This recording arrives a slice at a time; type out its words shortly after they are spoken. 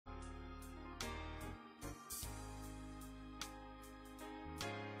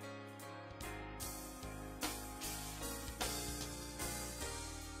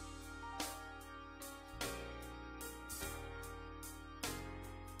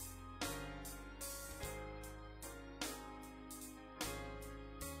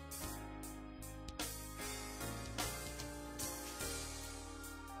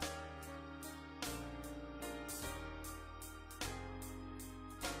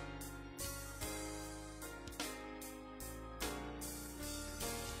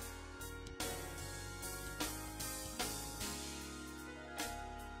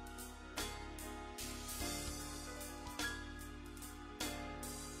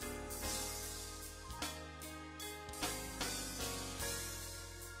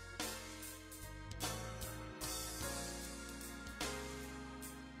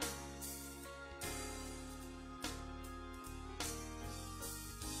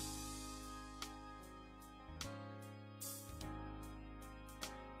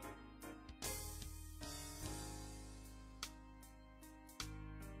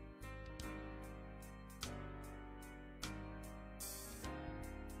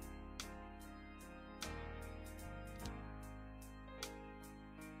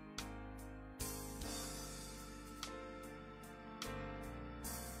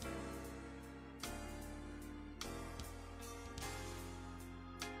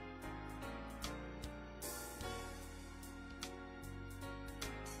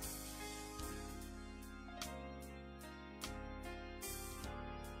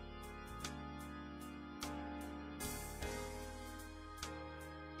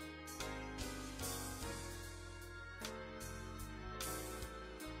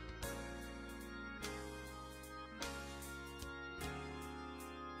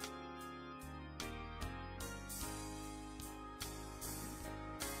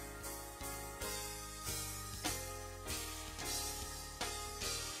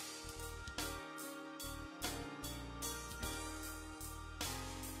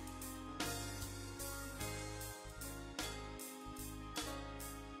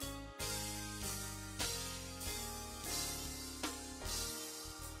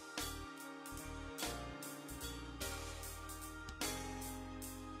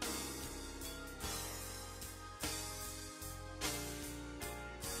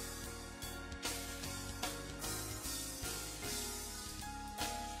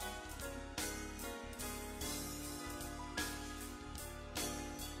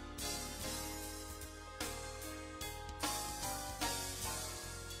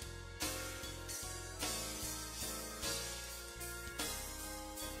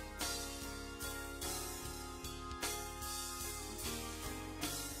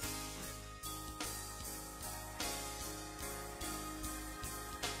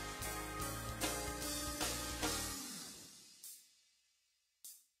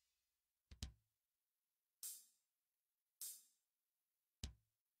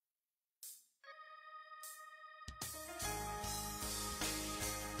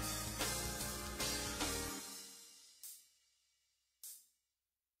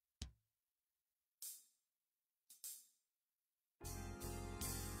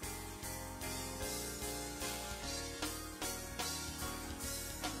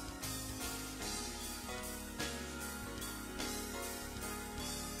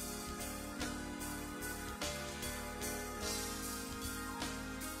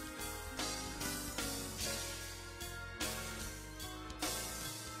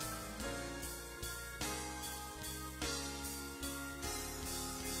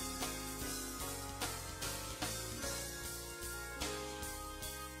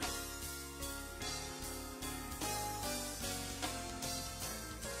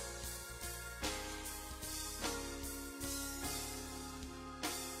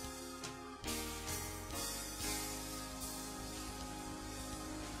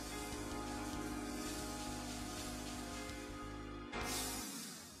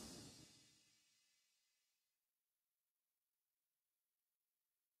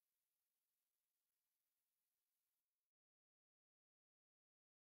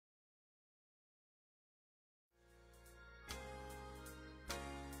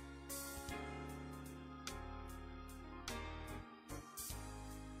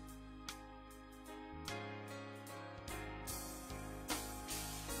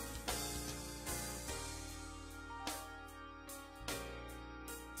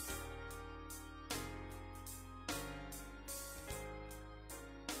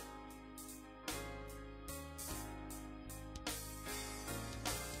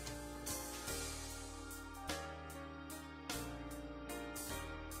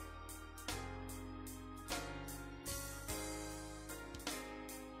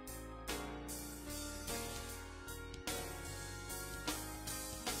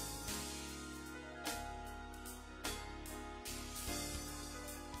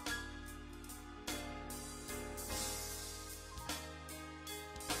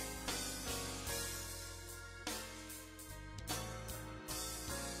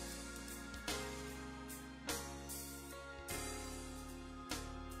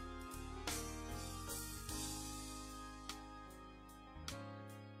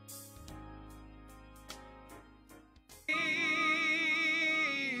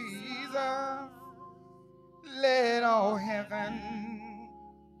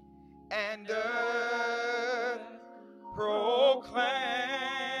and earth proclaim.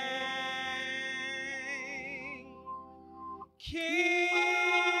 Kings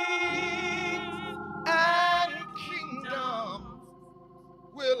and kingdoms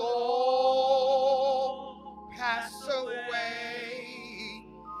will all pass away.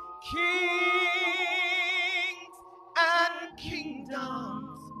 Kings and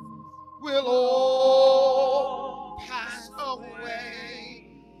kingdoms will all pass away.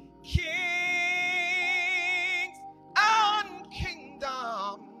 Kings and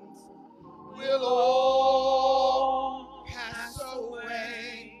kingdoms will all pass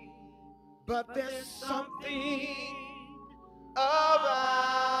away. But there's something about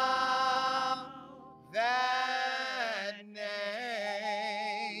that name.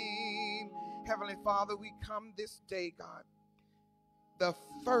 Heavenly Father, we come this day, God, the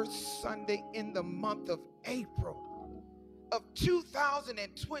first Sunday in the month of April of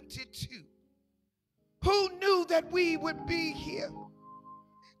 2022. Who knew that we would be here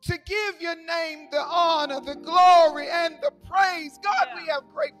to give your name the honor, the glory, and the praise? God, we have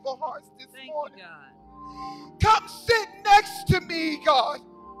grateful hearts this morning. You, God. Come sit next to me, God.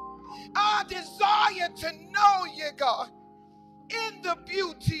 I desire to know you, God, in the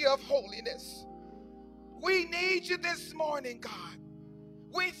beauty of holiness. We need you this morning, God.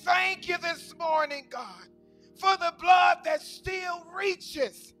 We thank you this morning, God, for the blood that still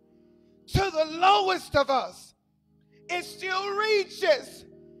reaches to the lowest of us. It still reaches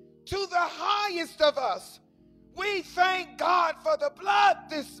to the highest of us. We thank God for the blood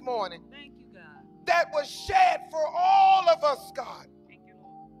this morning. Thank you, God. That was shed for all of us, God. Thank you,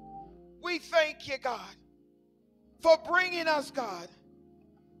 Lord. We thank you, God, for bringing us, God,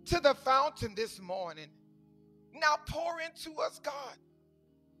 to the fountain this morning. Now pour into us, God,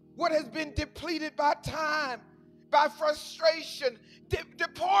 what has been depleted by time, by frustration.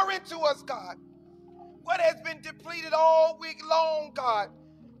 Pour into us, God, what has been depleted all week long, God.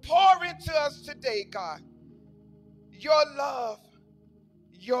 Pour into us today, God, your love,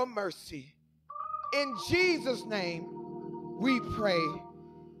 your mercy. In Jesus' name we pray.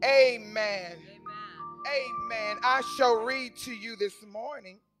 Amen. Amen. Amen. I shall read to you this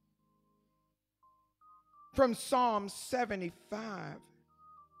morning from Psalm 75,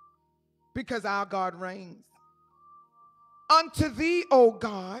 because our God reigns. Unto thee, O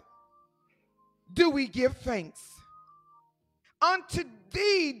God, do we give thanks. Unto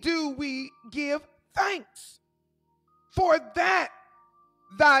thee do we give thanks. For that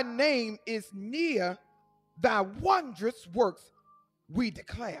thy name is near, thy wondrous works we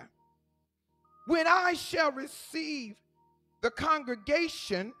declare. When I shall receive the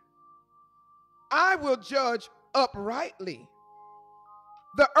congregation, I will judge uprightly.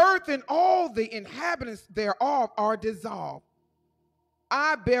 The earth and all the inhabitants thereof are dissolved.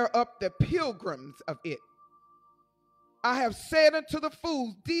 I bear up the pilgrims of it. I have said unto the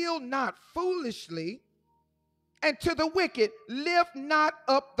fools, deal not foolishly, and to the wicked, lift not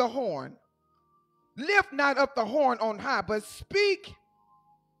up the horn. Lift not up the horn on high, but speak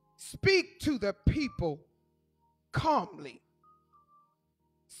to the people calmly.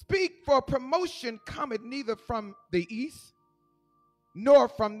 Speak, for promotion cometh neither from the east, nor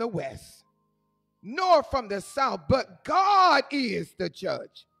from the west, nor from the south, but God is the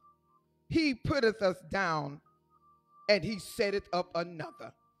judge. He putteth us down, and he setteth up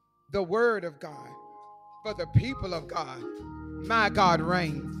another. The word of God for the people of God. My God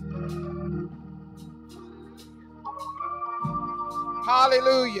reigns.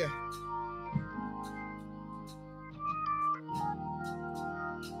 Hallelujah.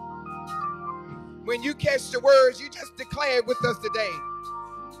 When you catch the words, you just declare it with us today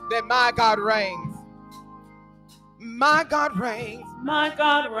that my God reigns. My God reigns. My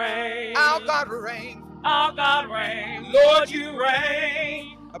God reigns. Our God reigns. Our God reigns. Lord, you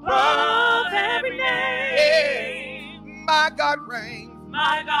reign above every name. My God reigns.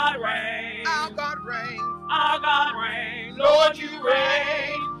 My God reigns. Our God reigns. Our God reigns. Lord, you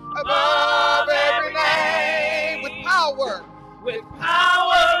reign Above every name. With power. With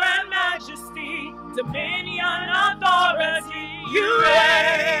power and majesty, dominion, authority, you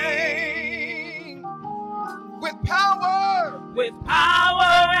reign. With power. With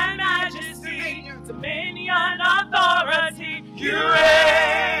power and majesty, dominion, authority, you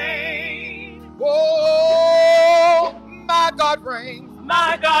reign. Oh, my God reigns.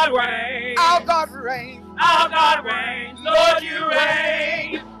 My God reigns. Our God reigns. Our God reigns. Lord, you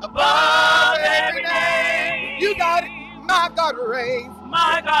reign above every name. You got it. My God reigns.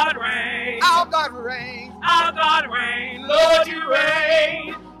 My God reigns. Our God reigns. Our God reigns. Lord, you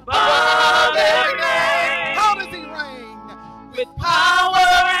reign above every name. How does he reign? With power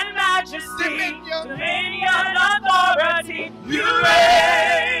and majesty, dominion, authority, you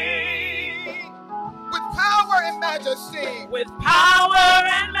reign. With power and majesty, with power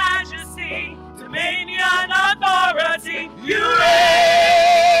and majesty, dominion, authority, you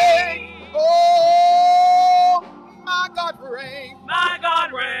reign. Oh, my God reigns. My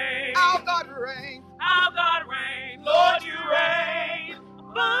God reigns. Our God reigns. Our God reigns. Lord, you reign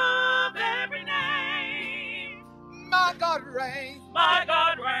above every name. My God reigns. My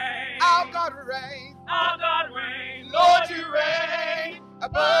God reigns. Our God reigns. Our God reigns. Lord, you reign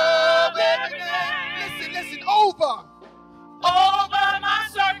above every name. Listen, over my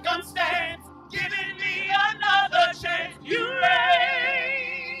circumstance, giving me another chance. You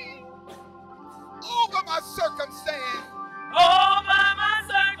reign over my circumstance. Over my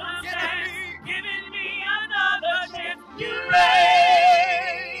circumstance, giving me another chance. You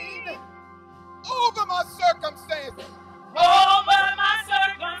reign over my circumstance. Over my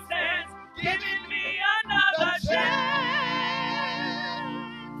circumstance, giving me another chance.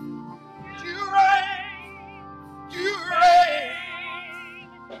 You reign. You reign.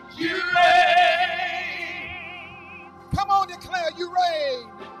 You reign. Come on, declare you reign.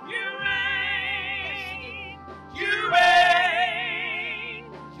 You reign. You reign.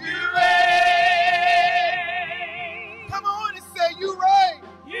 You reign. Come on and say you reign.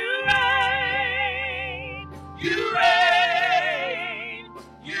 You reign. You reign.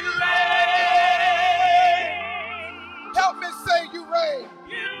 You reign. Help me say you reign.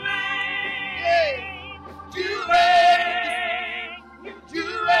 You reign. Yeah. You reign. You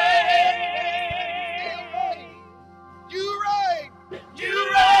reign. You reign. You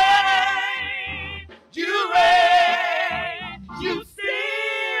reign. You reign. You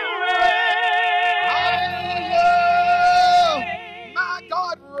still reign. Hallelujah. My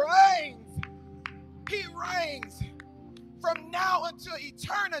God reigns. He reigns. From now until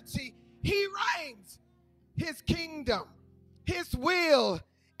eternity, he reigns. His kingdom, his will,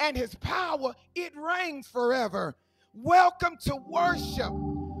 and his power, it reigns forever. Welcome to worship.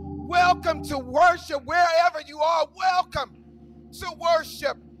 Welcome to worship wherever you are. Welcome to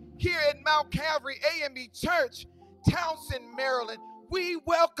worship here at Mount Calvary A.M.E Church, Townsend, Maryland. We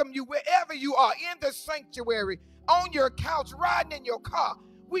welcome you wherever you are, in the sanctuary, on your couch, riding in your car.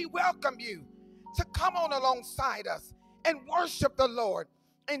 We welcome you to come on alongside us and worship the Lord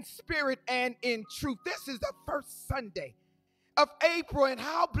in spirit and in truth. This is the first Sunday of April, and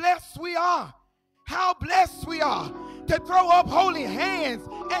how blessed we are. How blessed we are to throw up holy hands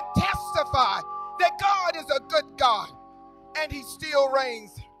and testify that God is a good God and he still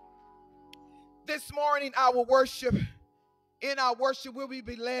reigns. This morning, our worship, we'll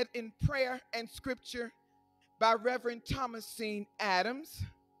be led in prayer and scripture by Reverend Thomasine Adams,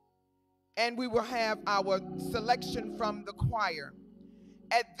 and we will have our selection from the choir.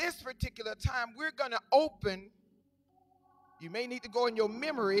 At this particular time, we're going to open. You may need to go in your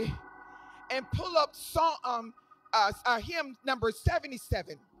memory and pull up song, hymn number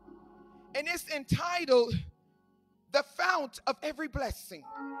 77. And it's entitled, The Fount of Every Blessing.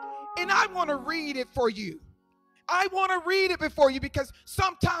 And I want to read it for you. I want to read it before you because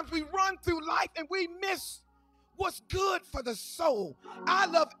sometimes we run through life and we miss what's good for the soul. I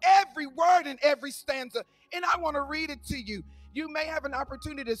love every word and every stanza, and I want to read it to you. You may have an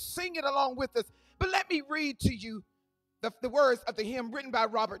opportunity to sing it along with us, but let me read to you the words of the hymn written by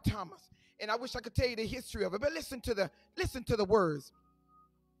Robert Thomas. And I wish I could tell you the history of it, but listen to the words.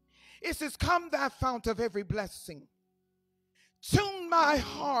 It says, come thy fount of every blessing, tune my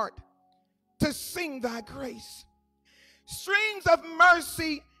heart to sing thy grace. Streams of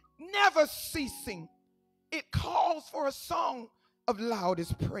mercy never ceasing, it calls for a song of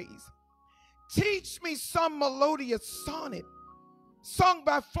loudest praise. Teach me some melodious sonnet sung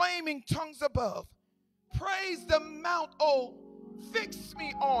by flaming tongues above. Praise the mount, oh, fix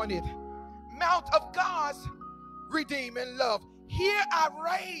me on it, mount of God's redeeming love. Here I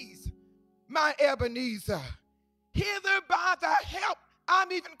raise my Ebenezer. Hither by thy help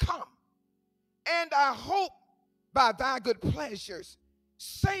I'm even come, and I hope by thy good pleasures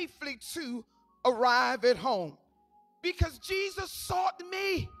safely to arrive at home. Because Jesus sought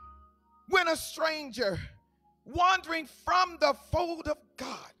me when a stranger, wandering from the fold of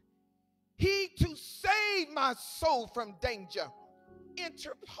God, he to save my soul from danger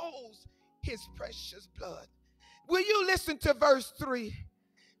interposed his precious blood. Will you listen to verse 3?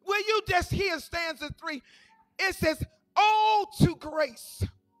 Will you just hear stanza 3? It says, oh, to grace,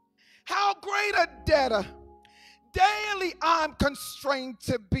 how great a debtor daily I'm constrained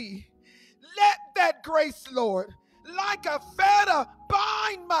to be. Let that grace, Lord, like a fetter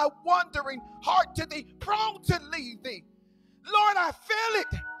bind my wandering heart to thee, prone to leave thee. Lord, I feel it,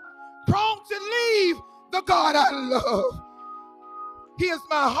 prone to Oh God, I love. Here's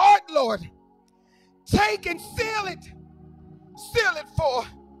my heart, Lord. Take and seal it. Seal it for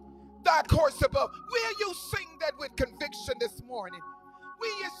thy course above. Will you sing that with conviction this morning?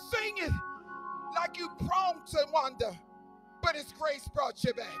 Will you sing it like you prone to wander, but His grace brought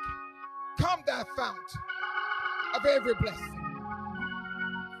you back? Come, thy fount of every blessing.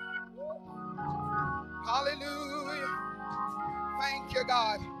 Hallelujah. Thank you,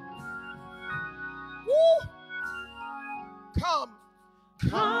 God. Woo.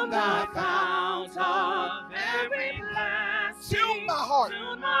 Come, thy fount of every blessing. Tune my heart.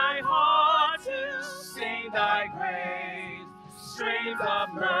 Tune my heart to sing thy grace. Streams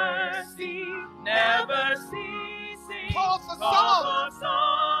of mercy never ceasing. Call for songs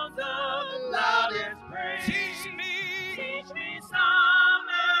of loudest praise. Teach me some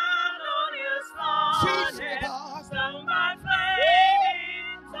melodious songs. Teach me, God. Sung by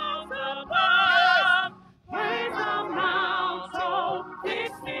flaming songs above. Praise the mount, oh, fix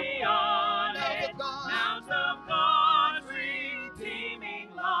me on it. Mount of God's redeeming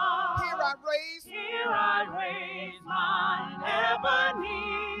love. Here I raise mine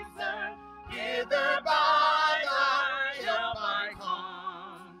Ebenezer. Hither by thy help I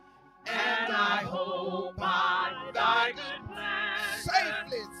come, and I hope by thy good plan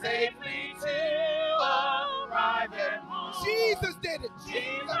safely to arrive at home. Jesus did it.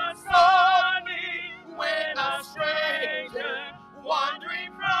 Jesus saw me when a stranger,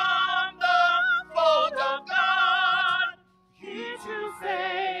 wandering from the fold of God. He to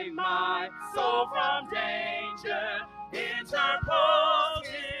save my soul from danger interposed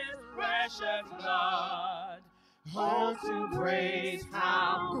His precious blood. Oh, to praise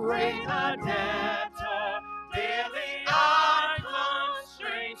how great a debtor daily I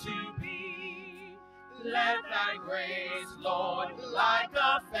constrain to be. Let thy grace, Lord, like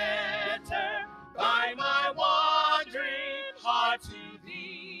a fetter, bind my wandering heart to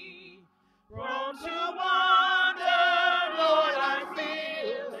thee. Prone to wander, Lord, I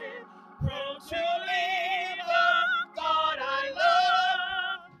feel it. Prone to leave the God I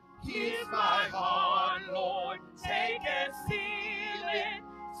love. Here's my heart, Lord, take and seal it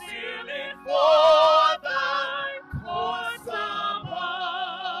for thy course above.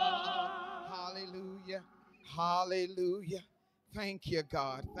 Hallelujah. Hallelujah. Thank you,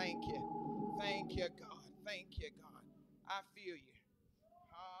 God. Thank you. Thank you, God. Thank you, God. I feel you.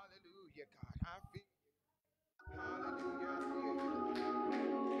 Hallelujah, God. I feel you. Hallelujah. I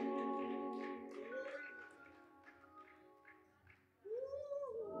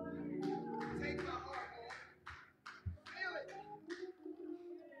feel you. Take my heart, Lord. Feel it.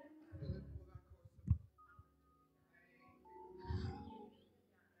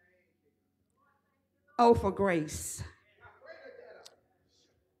 Oh, for grace.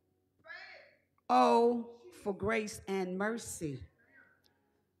 Oh, for grace and mercy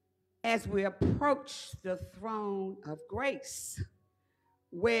as we approach the throne of grace,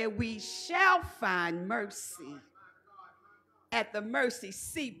 where we shall find mercy at the mercy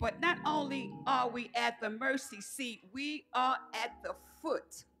seat. But not only are we at the mercy seat, we are at the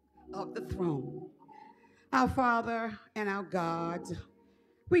foot of the throne. Our Father and our God,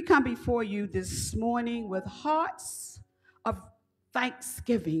 we come before you this morning with hearts of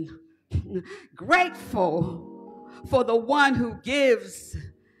thanksgiving, grateful for the one who gives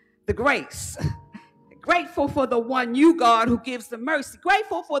the grace, grateful for the one, you God, who gives the mercy,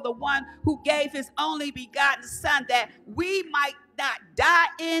 grateful for the one who gave his only begotten Son that we might not die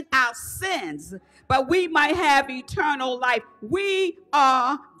in our sins, but we might have eternal life. We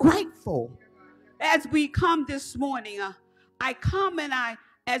are grateful. As we come this morning, I come and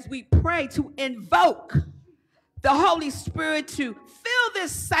as we pray, to invoke the Holy Spirit to fill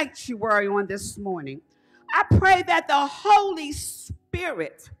this sanctuary on this morning. I pray that the Holy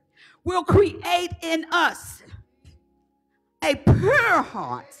Spirit will create in us a pure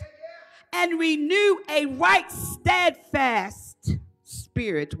heart and renew a right, steadfast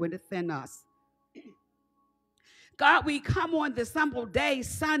spirit within us. God, we come on this humble day,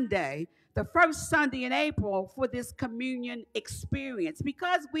 Sunday, the first Sunday in April, for this communion experience,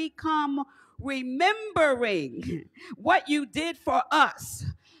 because we come remembering what you did for us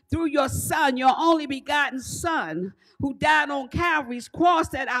through your Son, your only begotten Son, who died on Calvary's cross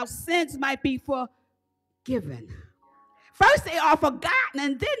that our sins might be forgiven. First they are forgotten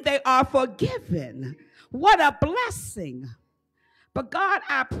and then they are forgiven. What a blessing. But God,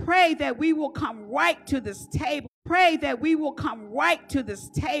 I pray that we will come right to this table. Pray that we will come right to this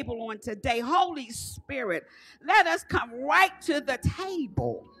table on today. Holy Spirit, let us come right to the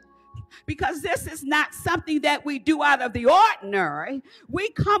table. because this is not something that we do out of the ordinary. We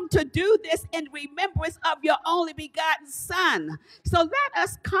come to do this in remembrance of your only begotten Son. So let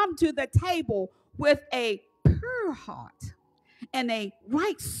us come to the table with a pure heart and a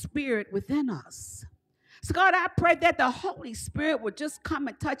right spirit within us. So God, I pray that the Holy Spirit would just come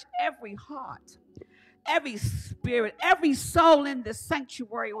and touch every heart, every spirit, every soul in the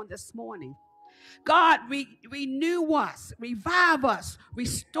sanctuary on this morning. God, renew us, revive us,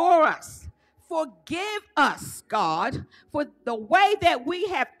 restore us. Forgive us, God, for the way that we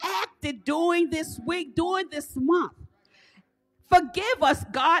have acted during this week, during this month. Forgive us,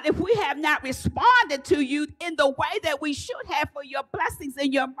 God, if we have not responded to you in the way that we should have for your blessings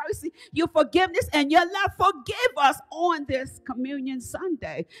and your mercy, your forgiveness and your love. Forgive us on this Communion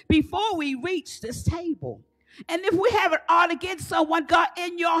Sunday before we reach this table. And if we have it all against someone, God,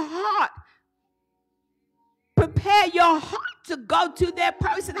 in your heart, prepare your heart to go to that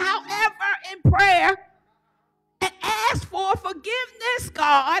person, however, in prayer, and ask for forgiveness,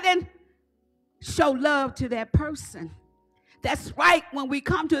 God, and show love to that person. That's right when we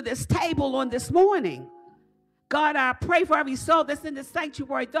come to this table on this morning. God, I pray for every soul that's in the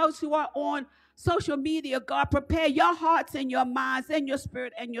sanctuary, those who are on social media. God, prepare your hearts and your minds and your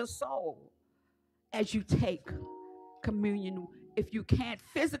spirit and your soul as you take communion. If you can't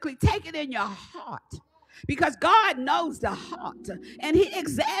physically, take it in your heart. Because God knows the heart and he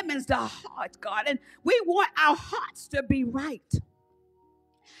examines the heart, God. And we want our hearts to be right.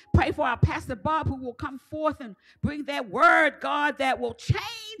 Pray for our Pastor Bob, who will come forth and bring that word, God, that will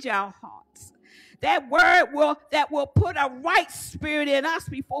change our hearts. That word that will put a right spirit in us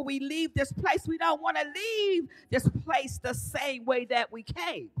before we leave this place. We don't want to leave this place the same way that we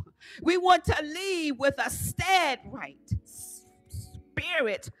came. We want to leave with a stead right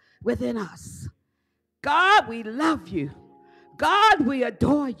spirit within us. God, we love you. God, we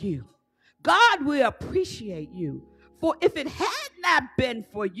adore you. God, we appreciate you. For if it had not been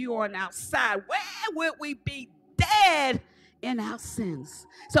for you on our side, where would we be? Dead in our sins.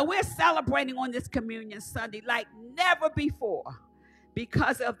 So we're celebrating on this Communion Sunday like never before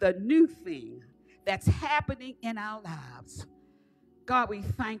because of the new thing that's happening in our lives. God, we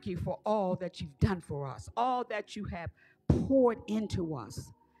thank you for all that you've done for us, all that you have poured into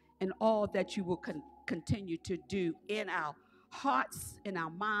us, and all that you will continue to do in our hearts, in our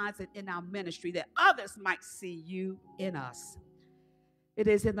minds, and in our ministry, that others might see you in us. It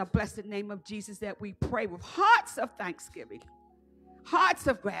is in the blessed name of Jesus that we pray with hearts of thanksgiving, hearts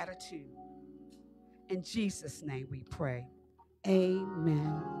of gratitude. In Jesus' name we pray.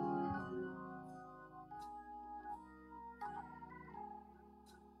 Amen.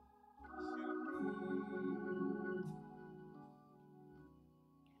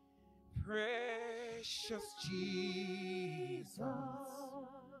 Precious Jesus,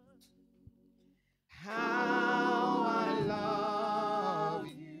 how I love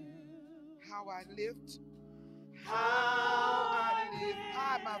you, how I lift, hide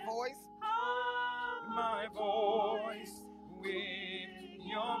my voice with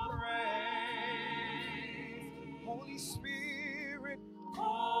your praise. Holy Spirit,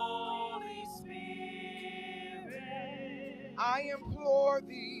 I implore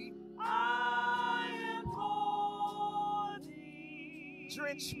thee,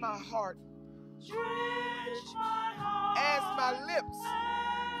 drench my heart as my lips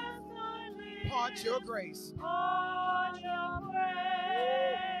part your grace.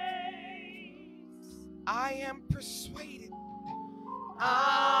 I am persuaded,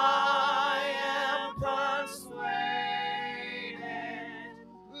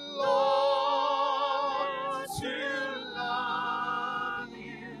 Lord, to love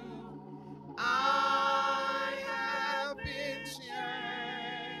you. I have been changed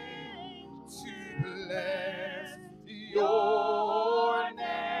to bless your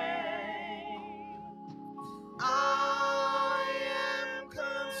name. I am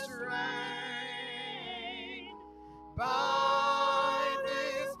constrained by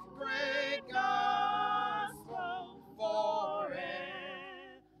this great gospel forever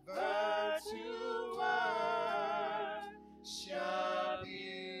to worship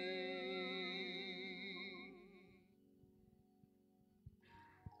thee.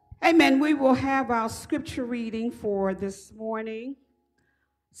 Amen. We will have our scripture reading for this morning.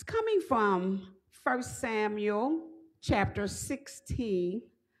 It's coming from 1 Samuel chapter 16,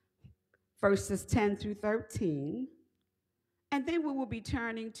 verses 10 through 13. And then we will be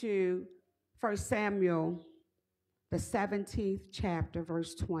turning to 1 Samuel, the 17th chapter,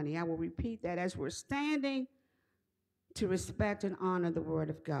 verse 20. I will repeat that as we're standing to respect and honor the word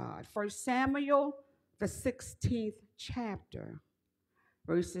of God. 1 Samuel, the 16th chapter,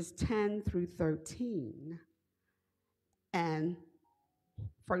 verses 10 through 13, and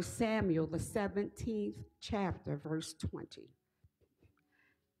 1 Samuel, the 17th chapter, verse 20.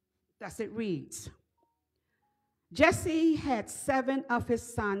 Thus it reads, Jesse had 7 of his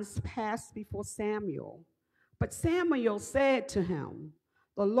sons pass before Samuel, but Samuel said to him,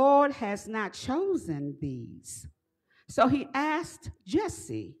 the Lord has not chosen these. So he asked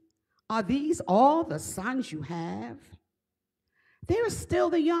Jesse, are these all the sons you have? They are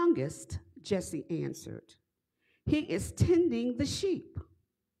still the youngest, Jesse answered. He is tending the sheep.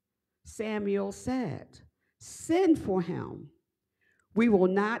 Samuel said, send for him. We will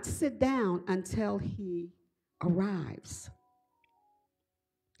not sit down until he arrives.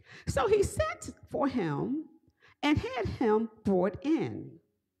 So he sent for him and had him brought in.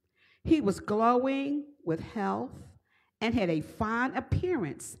 He was glowing with health and had a fine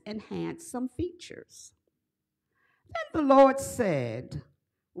appearance and handsome features. Then the Lord said,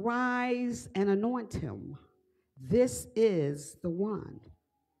 rise and anoint him. This is the one.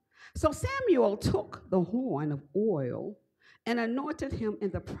 So Samuel took the horn of oil and anointed him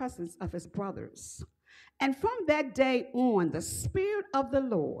in the presence of his brothers. And from that day on, the Spirit of the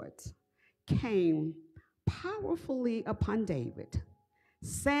Lord came powerfully upon David.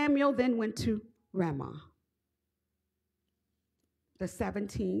 Samuel then went to Ramah. The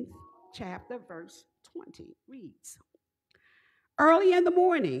 17th chapter, verse 20 reads, early in the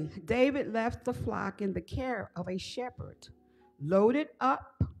morning, David left the flock in the care of a shepherd, loaded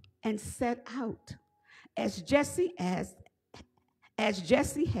up and set out, as Jesse had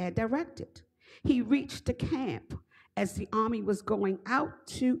directed. He reached the camp as the army was going out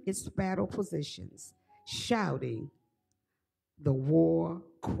to its battle positions, shouting the war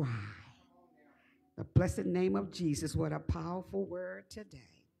cry. The blessed name of Jesus, what a powerful word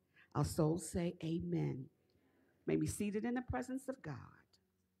today. Our souls say amen. May be seated in the presence of God.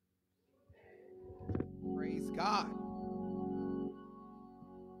 Praise God.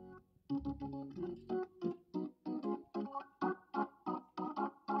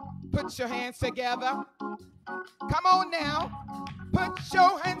 Put your hands together. Come on now. Put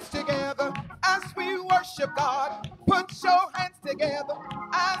your hands together as we worship God. Put your hands together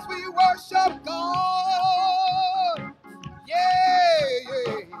as we worship God.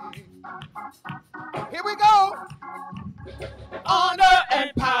 Yeah. Here we go. Honor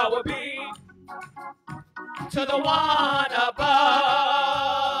and power be to the one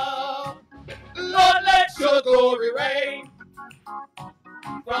above. Lord, let your glory reign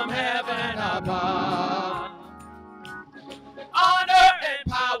from heaven above. Honor and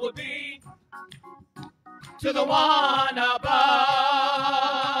power be to the one above.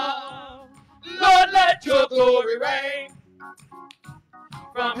 Lord, let your glory reign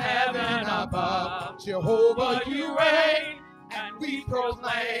from heaven above. Jehovah, you reign, and we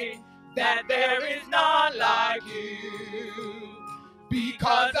proclaim that there is none like you.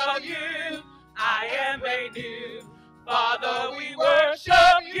 Because of you, I am made new. Father, we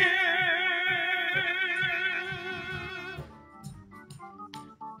worship you.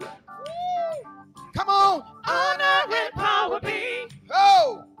 Come on. Honor and power be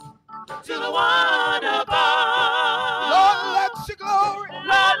Oh. to the one above. Lord, let your glory.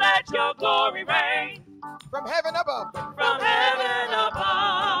 Lord, let your glory reign From heaven above. from heaven above.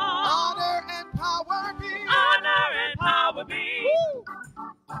 Honor and power be. Honor and power be Woo.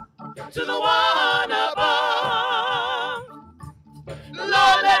 to the one above.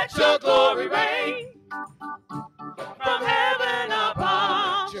 Lord, let your glory reign from heaven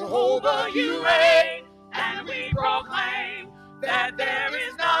above. Jehovah, you reign, and we proclaim that there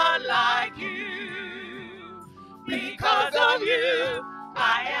is none like you. Because of you,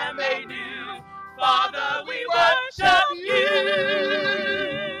 I am made new. Father, we worship you.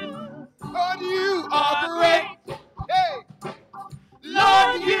 Lord, you are great. Hey.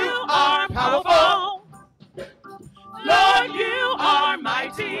 Lord, you are powerful. Lord, you are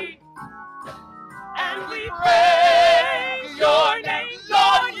mighty. And we praise your name.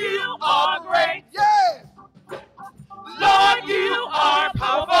 Lord, you are great. Yeah. Lord, you are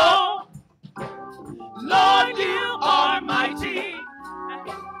powerful. Lord, you are mighty.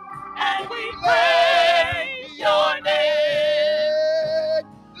 And we praise your name.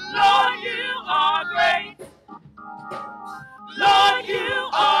 Lord, you are great. Lord, you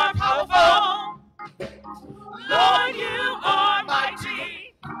are powerful. Lord, you are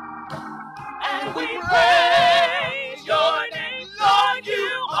mighty. And we praise your name. Lord,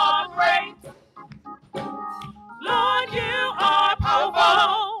 you are great. Lord, you are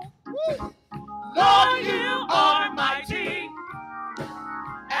powerful. Lord, you are mighty.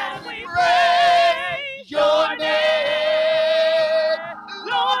 And we praise your name.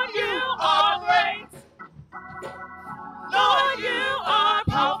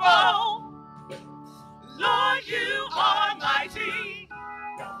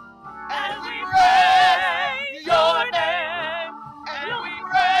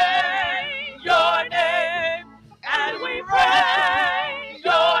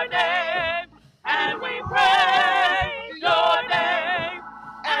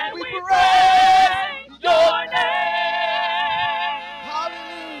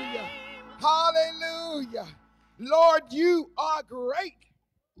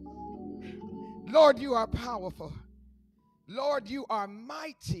 Lord, you are powerful. Lord, you are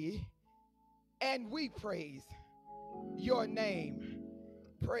mighty, and we praise your name.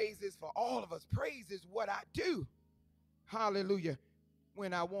 Praise is for all of us. Praise is what I do. Hallelujah.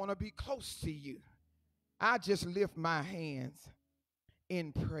 When I want to be close to you, I just lift my hands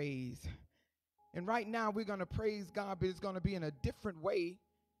in praise. And right now we're going to praise God, but it's going to be in a different way,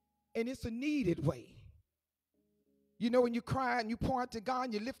 and it's a needed way. You know, when you cry and you pour out to God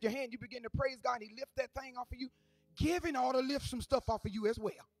and you lift your hand, you begin to praise God, and he lifts that thing off of you. Giving ought to lift some stuff off of you as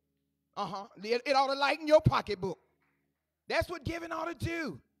well. It ought to lighten your pocketbook. That's what giving ought to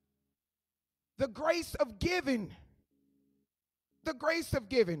do. The grace of giving. The grace of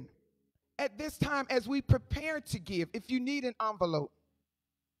giving. At this time, as we prepare to give, if you need an envelope,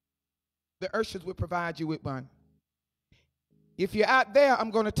 the ushers will provide you with one. If you're out there,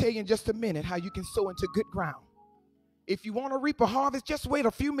 I'm going to tell you in just a minute how you can sow into good ground. If you want to reap a harvest, just wait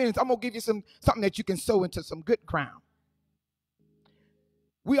a few minutes. I'm going to give you something that you can sow into some good ground.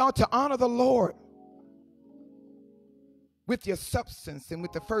 We ought to honor the Lord with your substance and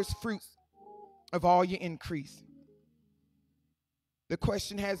with the first fruits of all your increase. The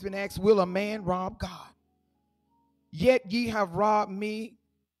question has been asked, will a man rob God? Yet ye have robbed me.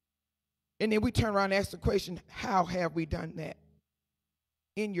 And then we turn around and ask the question, how have we done that?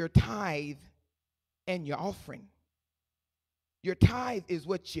 In your tithe and your offering. Your tithe is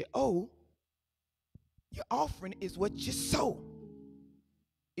what you owe. Your offering is what you sow.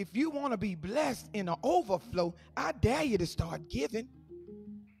 If you want to be blessed in an overflow, I dare you to start giving.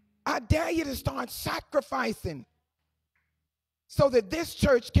 I dare you to start sacrificing so that this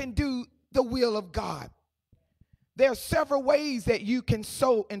church can do the will of God. There are several ways that you can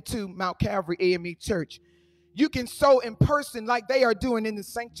sow into Mount Calvary A.M.E. Church. You can sow in person like they are doing in the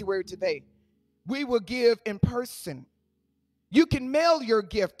sanctuary today. We will give in person. You can mail your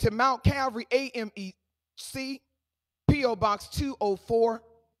gift to Mount Calvary A.M.E.C., P.O. Box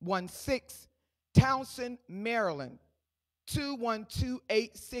 20416, Townsend, Maryland,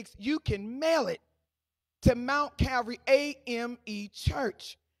 21286. You can mail it to Mount Calvary A.M.E.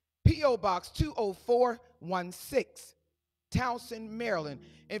 Church, P.O. Box 20416, Townsend, Maryland.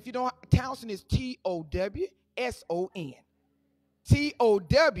 If you don't, Townsend is Towson.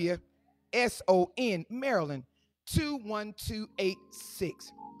 Towson, Maryland,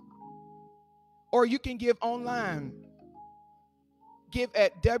 21286. Or you can give online. Give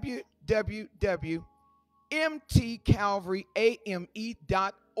at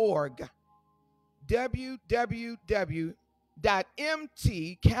www.mtcalvaryame.org.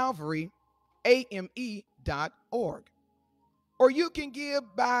 www.mtcalvaryame.org. Or you can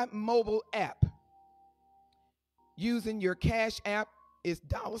give by mobile app. Using your cash app is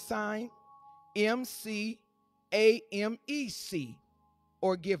 $MCAMEC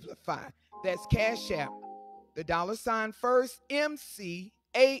or Givelify. That's cash app. The $ first, MCAMEC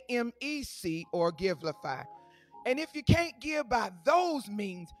or Givelify. And if you can't give by those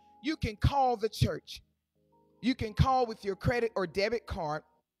means, you can call the church. You can call with your credit or debit card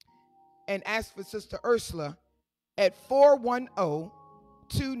and ask for Sister Ursula at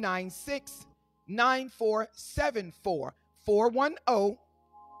 410-296-9474.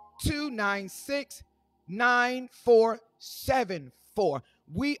 410-296-9474.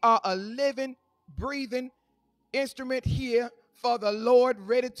 We are a living, breathing instrument here for the Lord,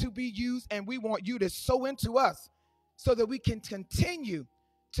 ready to be used, and we want you to sow into us so that we can continue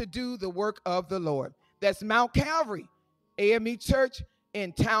to do the work of the Lord. That's Mount Calvary A.M.E. Church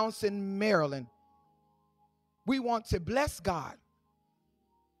in Townsend, Maryland. We want to bless God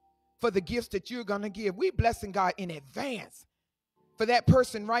for the gifts that you're going to give. We're blessing God in advance for that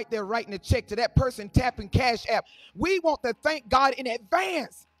person right there writing a check, to that person tapping Cash App. We want to thank God in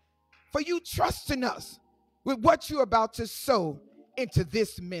advance for you trusting us with what you're about to sow into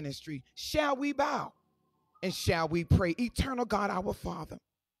this ministry. Shall we bow and shall we pray? Eternal God, our Father,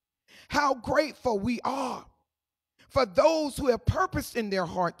 how grateful we are for those who have purpose in their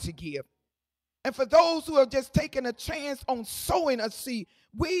heart to give. And for those who have just taken a chance on sowing a seed,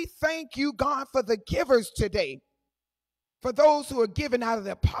 we thank you, God, for the givers today. For those who are giving out of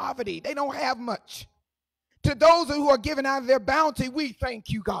their poverty, they don't have much. To those who are giving out of their bounty, we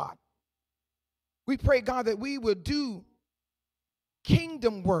thank you, God. We pray, God, that we will do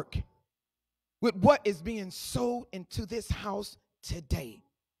kingdom work with what is being sowed into this house today.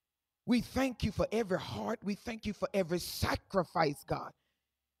 We thank you for every heart. We thank you for every sacrifice, God,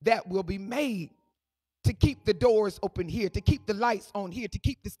 that will be made to keep the doors open here, to keep the lights on here, to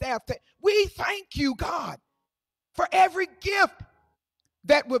keep the staff. We thank you, God, for every gift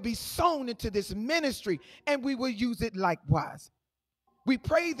that will be sown into this ministry, and we will use it likewise. We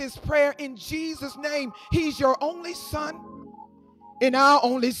pray this prayer in Jesus' name. He's your only Son and our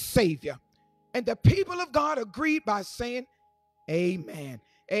only Savior. And the people of God agreed by saying, amen.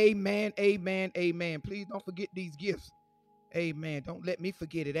 Amen, amen, amen. Please don't forget these gifts. Amen. Don't let me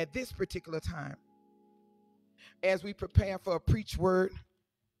forget it at this particular time. As we prepare for a preach word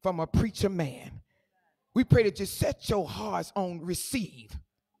from a preacher man, we pray that you set your hearts on receive.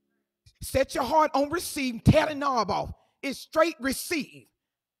 Set your heart on receive. Tell the knob off. It's straight receive.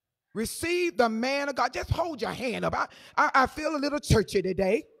 Receive the man of God. Just hold your hand up. I feel a little churchy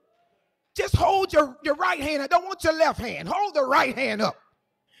today. Just hold your right hand. I don't want your left hand. Hold the right hand up.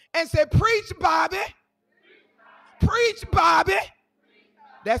 And say, preach, Bobby. Preach, Bobby.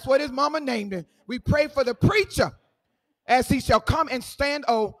 That's what his mama named him. We pray for the preacher as he shall come and stand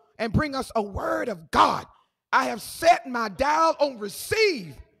and bring us a word of God. I have set my dial on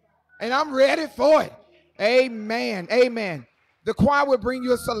receive, and I'm ready for it. Amen. Amen. The choir will bring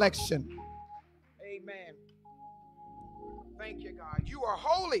you a selection. Amen. Thank you, God. You are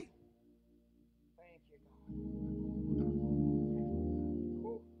holy. Thank you, God.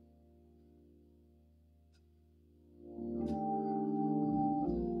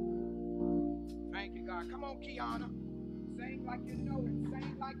 Thank you, God. Come on, Kiana. Sing like you know it.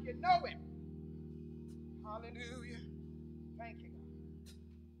 Sing like you know it. Hallelujah. Thank you, God.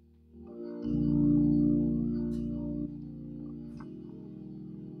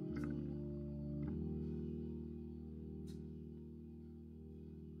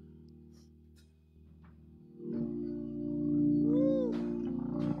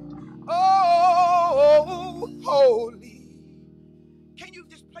 Oh, holy. Can you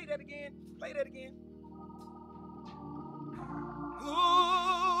just play that again? Play that again. Oh.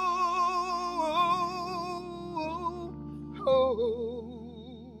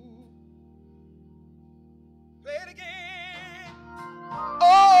 Play it again.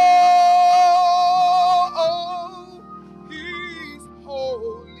 Oh, he's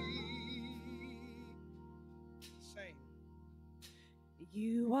holy. Sing.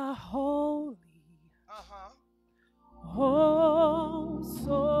 You are holy. Oh,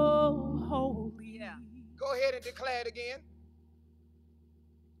 so holy. Yeah. Go ahead and declare it again.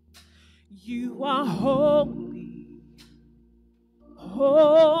 You are holy.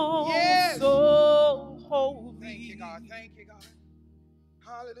 Oh, yes. So holy. Thank you, God. Thank you, God.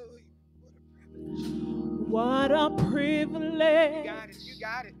 Hallelujah. What a privilege. You got it. You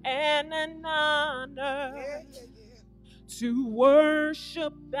got it. And an honor. Yeah. To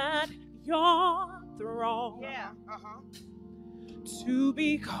worship at your throne. Yeah. To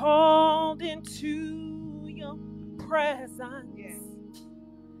be called into your presence. Yes.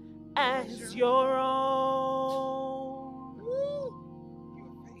 As your own. Woo.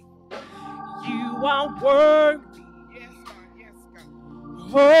 You are worthy. Yes, God. Yes, God.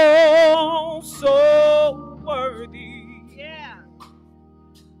 Oh, so worthy. Yeah.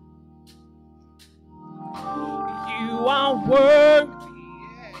 You are worthy.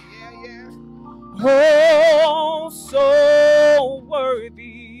 Yeah. Oh, so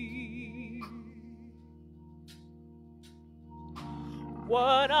worthy.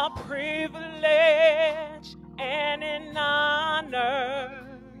 What a privilege and an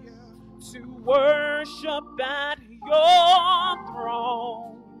honor to worship at your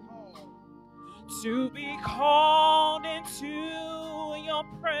throne, to be called into your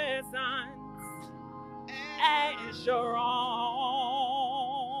presence as your own.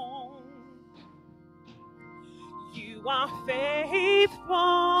 You are faithful.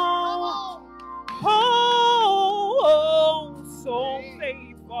 Oh, so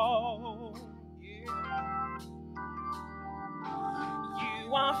faithful.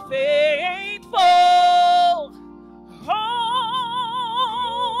 You are faithful.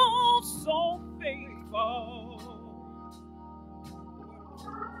 Oh, so faithful.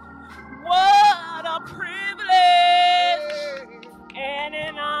 What a privilege and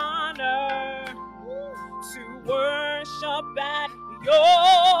an honor to worship at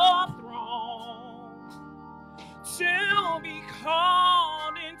your throne, to be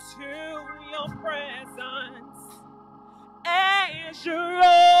called into your presence as your own.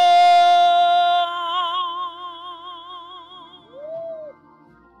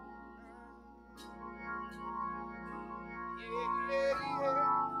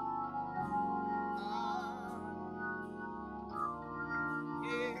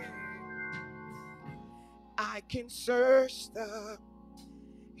 I can search the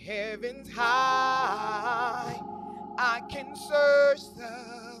heavens high. I can search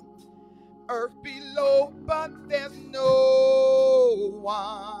the earth below, but there's no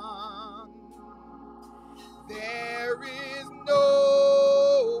one. There is no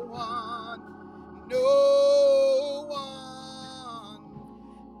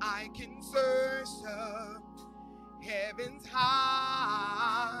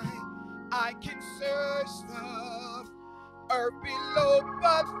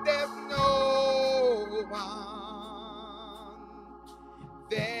but there's no one.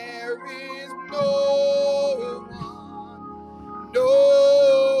 There is no one,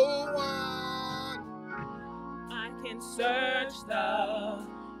 no one. I can search the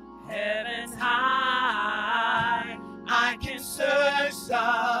heavens high, I can search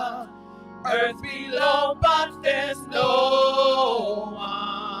the earth below, but there's no one.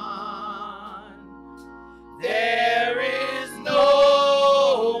 There is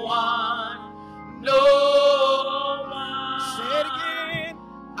no one, no one. Say it again.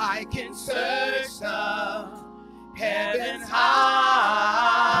 I can search the heavens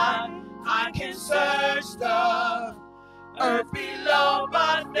high, I can search the earth below,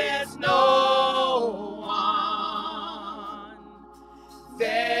 but there's no one.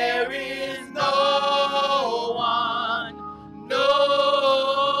 There is no one, no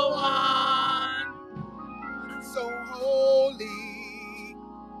one. So holy.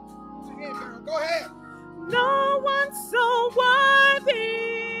 Go ahead, girl. Go ahead. No one so worthy.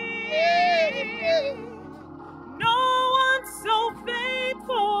 Yeah. No one so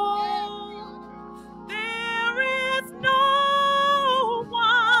faithful. There is no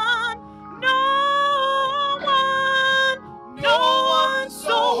one, no one, no one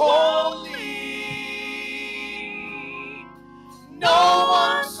so holy. No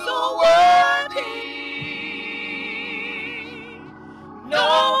one so worthy. No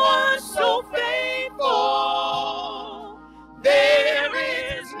one so faithful. There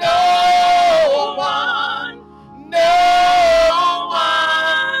is no one, no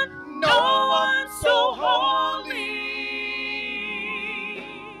one, no one so holy.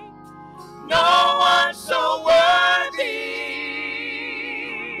 No one so worthy.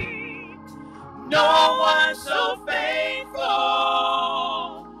 No one so faithful.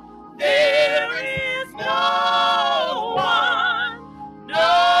 There is no one,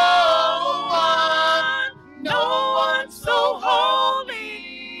 no one, no one so holy.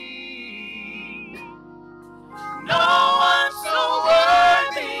 No one so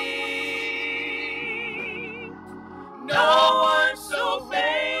worthy. No one so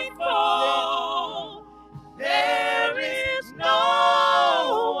faithful. There is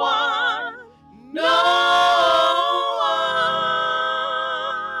no one, no one.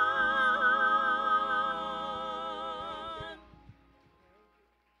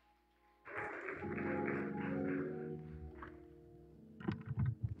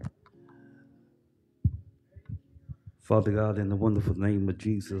 Father God, in the wonderful name of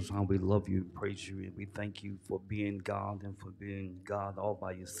Jesus, how we love you and praise you, and we thank you for being God and for being God all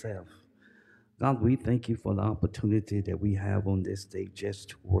by yourself. God, we thank you for the opportunity that we have on this day just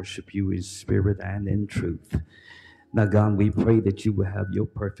to worship you in spirit and in truth. Now, God, we pray that you will have your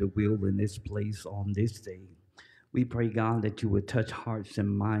perfect will in this place on this day. We pray, God, that you would touch hearts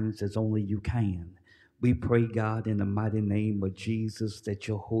and minds as only you can. We pray, God, in the mighty name of Jesus, that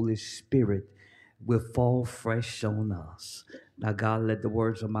your Holy Spirit will fall fresh on us. Now, God, let the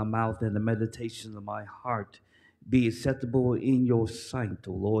words of my mouth and the meditation of my heart be acceptable in your sight,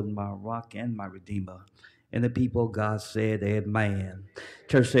 O Lord, my rock and my redeemer. And the people of God said, Amen.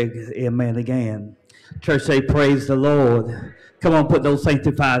 Church say, Amen again. Church say, praise the Lord. Come on, put those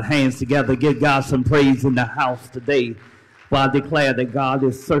sanctified hands together. Give God some praise in the house today. For I declare that God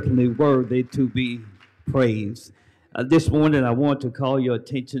is certainly worthy to be praised. This morning, I want to call your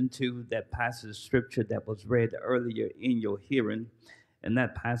attention to that passage of scripture that was read earlier in your hearing. And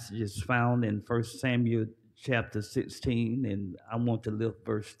that passage is found in 1 Samuel chapter 16, and I want to lift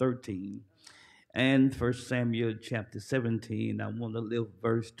verse 13. And 1 Samuel chapter 17, I want to lift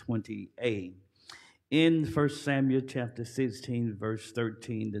verse 28. In 1 Samuel chapter 16, verse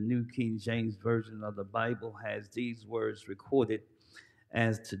 13, the New King James Version of the Bible has these words recorded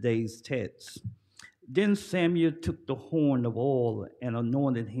as today's text. Then Samuel took the horn of oil and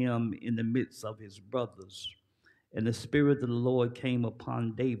anointed him in the midst of his brothers. And the Spirit of the Lord came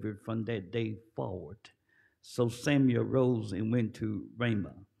upon David from that day forward. So Samuel rose and went to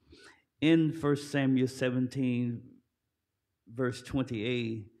Ramah. In 1 Samuel 17, verse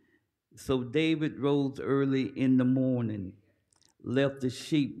 28, so David rose early in the morning, left the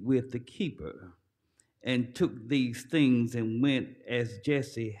sheep with the keeper, and took these things and went as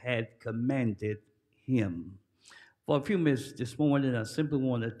Jesse had commanded him. For a few minutes this morning, I simply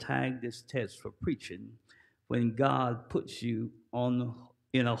want to tag this text for preaching when God puts you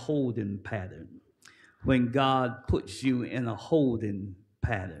in a holding pattern. When God puts you in a holding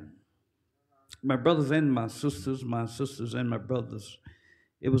pattern. My brothers and my sisters and my brothers,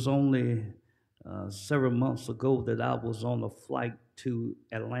 it was only several months ago that I was on a flight to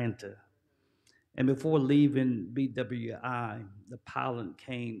Atlanta. And before leaving BWI, the pilot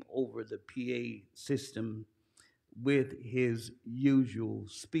came over the PA system with his usual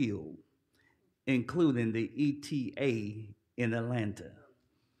spiel, including the ETA in Atlanta.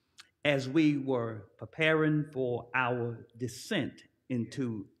 As we were preparing for our descent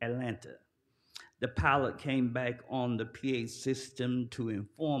into Atlanta, the pilot came back on the PA system to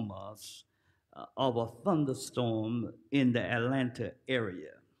inform us of a thunderstorm in the Atlanta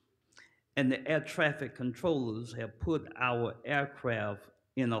area. And the air traffic controllers have put our aircraft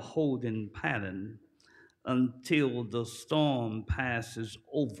in a holding pattern until the storm passes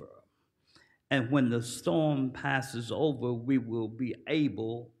over. And when the storm passes over, we will be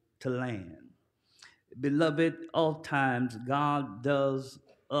able to land. Beloved, oftentimes God does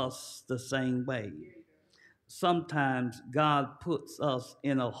us the same way. Sometimes God puts us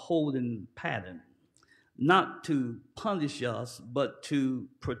in a holding pattern, not to punish us, but to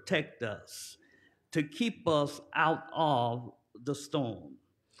protect us, to keep us out of the storm.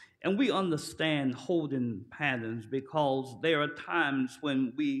 And we understand holding patterns because there are times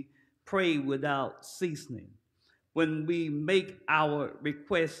when we pray without ceasing, when we make our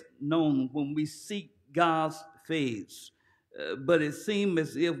requests known, when we seek God's face. But it seems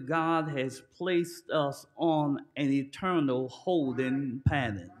as if God has placed us on an eternal holding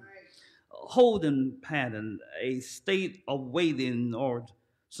pattern. Holding pattern, a state of waiting or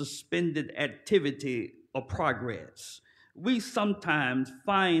suspended activity or progress. We sometimes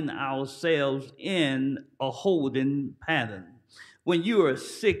find ourselves in a holding pattern. When you are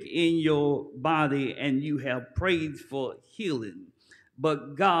sick in your body and you have prayed for healing,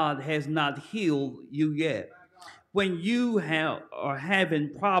 but God has not healed you yet. When you are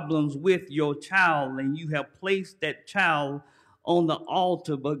having problems with your child and you have placed that child on the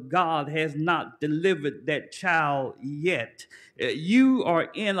altar, but God has not delivered that child yet. You are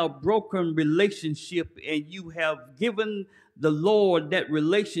in a broken relationship and you have given the Lord that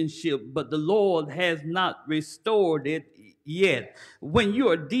relationship, but the Lord has not restored it yet. When you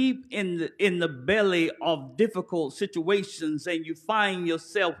are deep in the belly of difficult situations and you find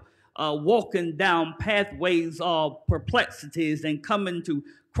yourself walking down pathways of perplexities and coming to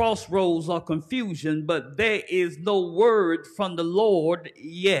crossroads or confusion, but there is no word from the Lord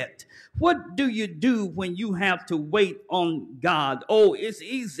yet. What do you do when you have to wait on God? Oh, it's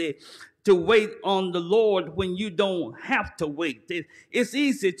easy to wait on the Lord when you don't have to wait. It's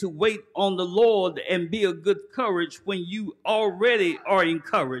easy to wait on the Lord and be of good courage when you already are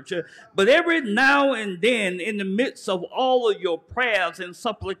encouraged. But every now and then, in the midst of all of your prayers and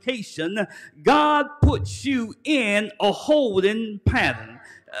supplication, God puts you in a holding pattern.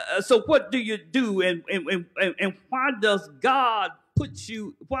 So what do you do, and why does God put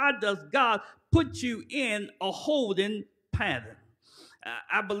you in a holding pattern?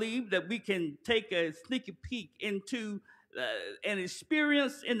 I believe that we can take a sneaky peek into an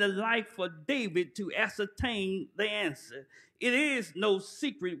experience in the life of David to ascertain the answer. It is no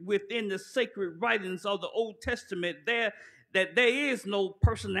secret within the sacred writings of the Old Testament that there is no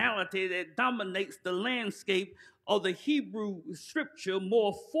personality that dominates the landscape of the Hebrew scripture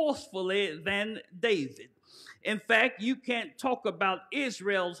more forcefully than David. In fact, you can't talk about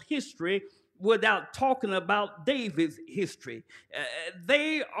Israel's history without talking about David's history.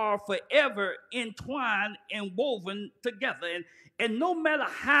 They are forever entwined and woven together. And no matter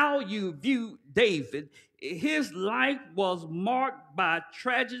how you view David, his life was marked by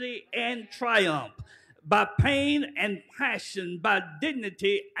tragedy and triumph, by pain and passion, by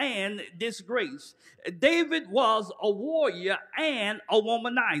dignity and disgrace. David was a warrior and a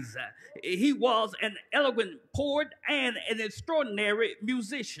womanizer. He was an eloquent poet and an extraordinary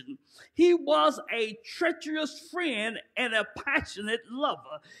musician. He was a treacherous friend and a passionate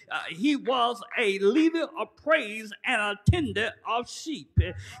lover. He was a leader of praise and a tender of sheep.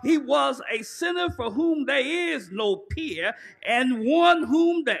 He was a sinner for whom there is no peer, and one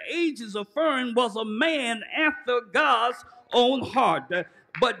whom the ages affirm was a man after God's own heart.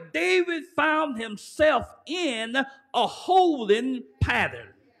 But David found himself in a holding pattern.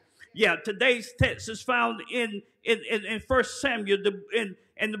 Yeah, today's text is found in 1 Samuel.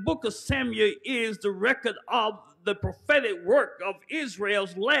 And the book of Samuel is the record of the prophetic work of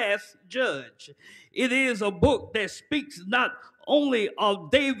Israel's last judge. It is a book that speaks not only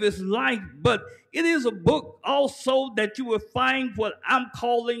of David's life, but it is a book also that you will find what I'm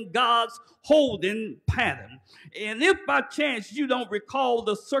calling God's holding pattern. And if by chance you don't recall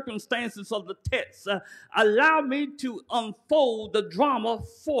the circumstances of the text, allow me to unfold the drama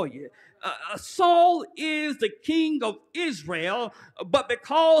for you. Saul is the king of Israel, but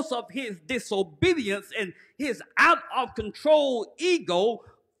because of his disobedience and his out of control ego,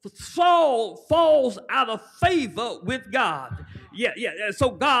 Saul falls out of favor with God. Yeah.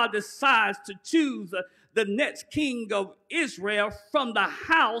 So God decides to choose the next king of Israel from the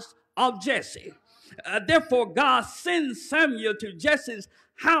house of Jesse. Therefore, God sends Samuel to Jesse's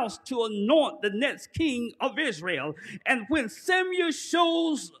house to anoint the next king of Israel. And when Samuel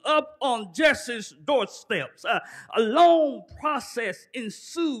shows up on Jesse's doorsteps, a long process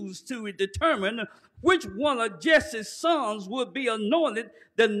ensues to determine which one of Jesse's sons would be anointed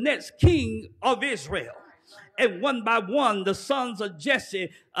the next king of Israel. And one by one, the sons of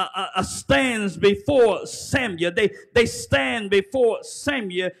Jesse stands before Samuel. They stand before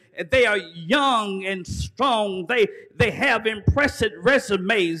Samuel. They are young and strong. They have impressive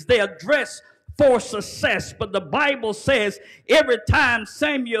resumes. They are dressed for success. But the Bible says every time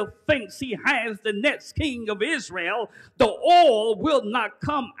Samuel thinks he has the next king of Israel, the oil will not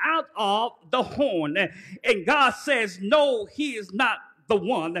come out of the horn. And God says, no, he is not the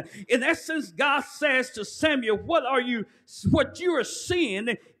one. In essence, God says to Samuel, what you are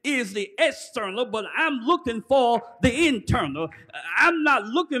seeing is the external, but I'm looking for the internal. I'm not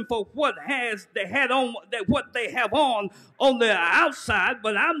looking for what they have on the outside,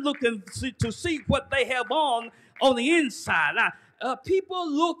 but I'm looking to see what they have on the inside. People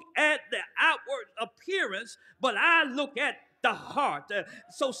look at the outward appearance, but I look at the heart.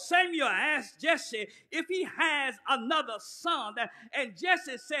 So Samuel asked Jesse if he has another son, and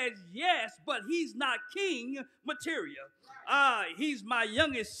Jesse says yes, but he's not king material. He's my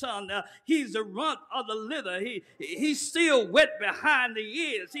youngest son. He's the runt of the litter. He's still wet behind the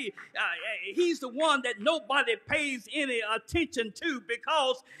ears. He's the one that nobody pays any attention to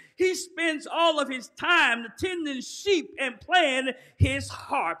because he spends all of his time tending sheep and playing his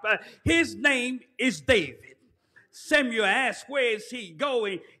harp. His name is David. Samuel asks, where is he? Go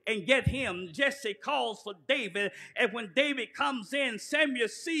and get him. Jesse calls for David, and when David comes in, Samuel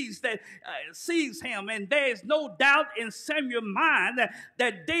sees him, and there is no doubt in Samuel's mind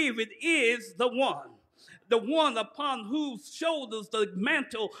that David is the one upon whose shoulders the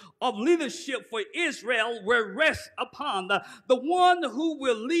mantle of leadership for Israel will rest upon, the one who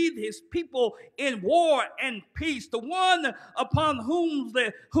will lead his people in war and peace, the one upon who's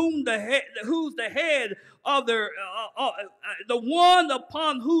the head of the one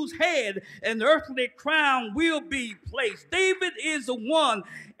upon whose head an earthly crown will be placed. David is the one,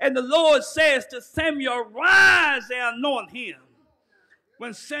 and the Lord says to Samuel, rise and anoint him.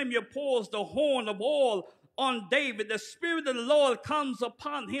 When Samuel pours the horn of oil on David, the Spirit of the Lord comes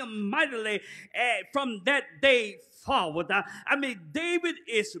upon him mightily from that day forward. David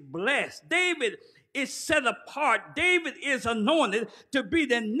is blessed. David is set apart. David is anointed to be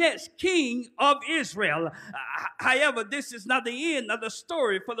the next king of Israel. However, this is not the end of the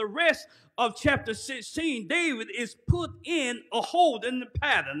story. For the rest of chapter 16, David is put in a holding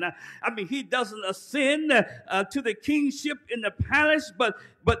pattern. He doesn't ascend to the kingship in the palace, but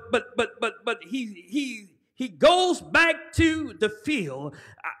he goes back to the field.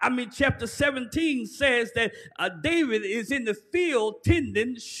 Chapter 17 says that David is in the field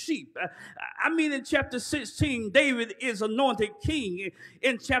tending sheep. In chapter 16, David is anointed king.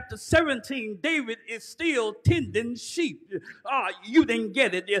 In chapter 17, David is still tending sheep. You didn't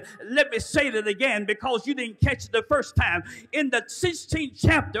get it. Let me say that again because you didn't catch it the first time. In the 16th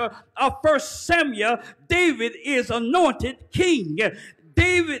chapter of 1 Samuel, David is anointed king.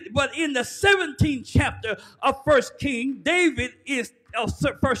 But in the 17th chapter of 1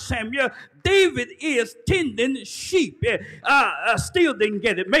 Samuel, David is tending sheep. Still didn't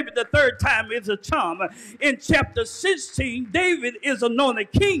get it. Maybe the third time is a charm. In chapter 16, David is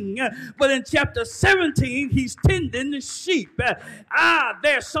anointed king, but in chapter 17, he's tending sheep.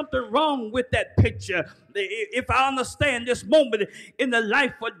 There's something wrong with that picture. If I understand this moment in the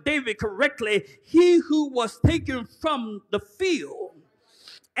life of David correctly, he who was taken from the field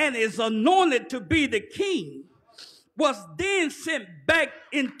and is anointed to be the king was then sent back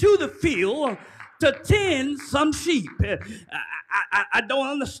into the field to tend some sheep. I don't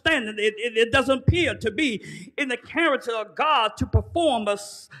understand it. It doesn't appear to be in the character of God to perform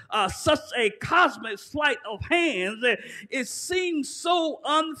such a cosmic sleight of hand. It seems so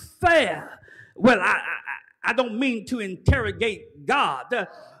unfair. Well, I don't mean to interrogate God,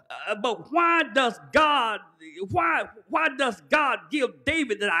 but why does God give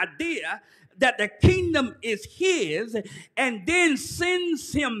David the idea that the kingdom is his and then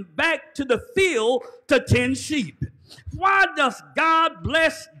sends him back to the field to tend sheep? Why does God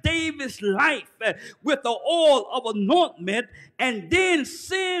bless David's life with the oil of anointment and then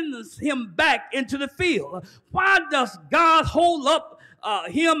sends him back into the field? Why does God hold up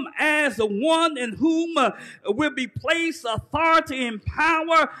him as the one in whom will be placed authority and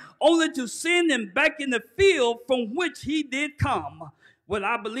power, only to send him back in the field from which he did come. Well,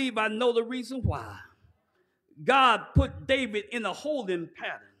 I believe I know the reason why. God put David in a holding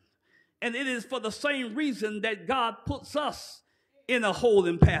pattern. And it is for the same reason that God puts us in a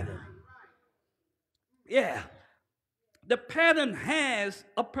holding pattern. Yeah. The pattern has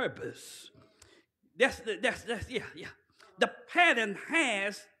a purpose. Yeah. The pattern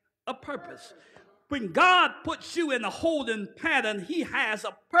has a purpose. When God puts you in a holding pattern, he has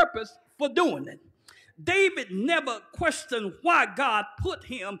a purpose for doing it. David never questioned why God put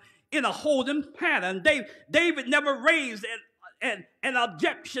him in a holding pattern. David never raised an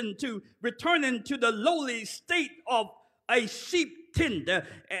objection to returning to the lowly state of a sheep tender,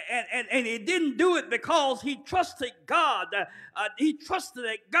 and he didn't do it because he trusted God. He trusted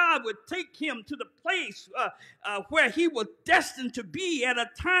that God would take him to the place where he was destined to be at a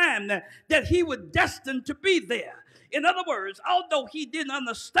time that he was destined to be there. In other words, although he didn't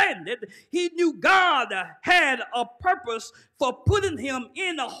understand it, he knew God had a purpose for putting him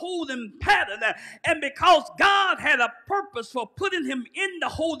in a holding pattern. And because God had a purpose for putting him in the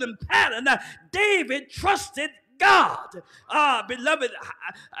holding pattern, David trusted God. Beloved,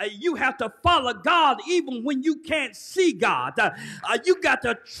 you have to follow God even when you can't see God. You got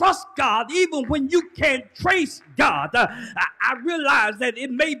to trust God even when you can't trace God. I realize that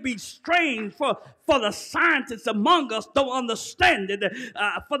it may be strange for the scientists among us don't understand it.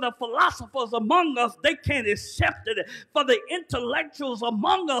 For the philosophers among us, they can't accept it. For the intellectuals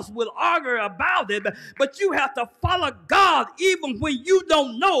among us will argue about it. But you have to follow God even when you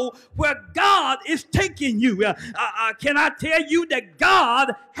don't know where God is taking you. Can I tell you that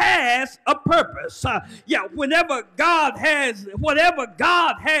God has a purpose? Whatever God has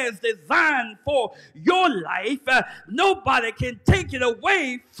designed for your life, nobody can take it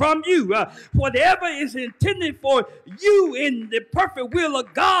away from you. Whatever is intended for you in the perfect will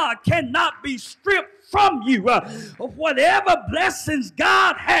of God cannot be stripped from you. Whatever blessings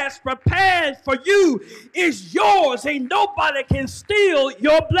God has prepared for you is yours. Ain't nobody can steal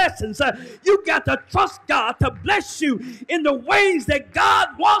your blessings. You got to trust God to bless you in the ways that God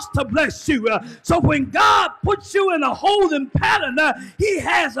wants to bless you. So when God puts you in a holding pattern, he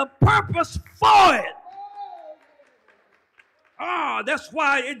has a purpose for it. That's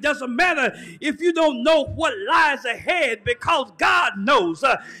why it doesn't matter if you don't know what lies ahead, because God knows.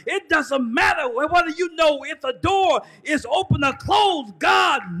 It doesn't matter whether you know if the door is open or closed.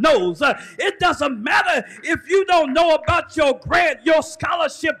 God knows. It doesn't matter if you don't know about your grant, your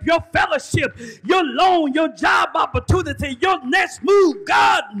scholarship, your fellowship, your loan, your job opportunity, your next move.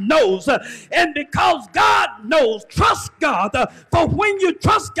 God knows. And because God knows, trust God. For when you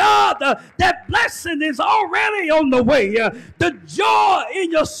trust God, that blessing is already on the way. The joy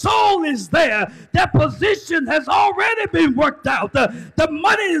in your soul is there. That position has already been worked out. The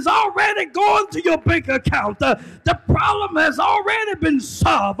money is already going to your bank account. The problem has already been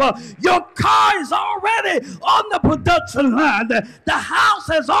solved. Your car is already on the production line. The house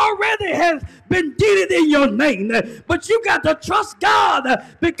has been deeded in your name. But you got to trust God,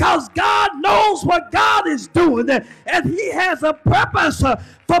 because God knows what God is doing, and he has a purpose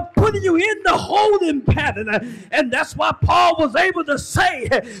for putting you in the holding pattern. And that's why Paul was able to say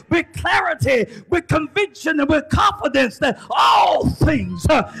with clarity, with conviction, and with confidence that all things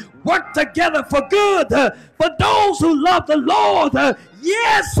work together for good for those who love the Lord.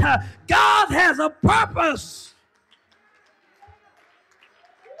 Yes, God has a purpose.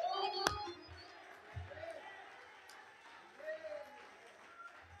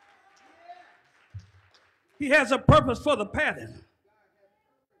 He has a purpose for the pattern.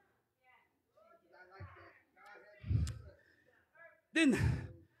 Then,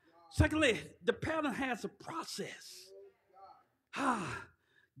 secondly, the pattern has a process.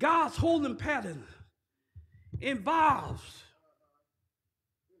 God's holding pattern involves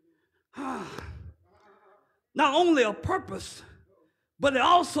not only a purpose, but it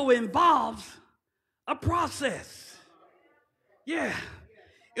also involves a process. Yeah.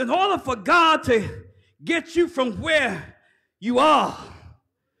 In order for God to get you from where you are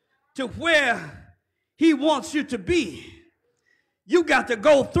to where he wants you to be, you got to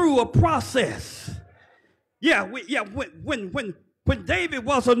go through a process. When David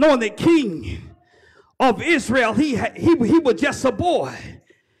was anointed king of Israel, he was just a boy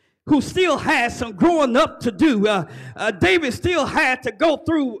who still had some growing up to do. David still had to go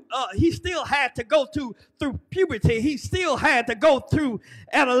through, he still had to go through puberty. He still had to go through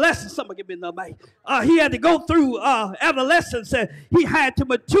adolescence. Somebody give me another mic. He had to go through adolescence. He had to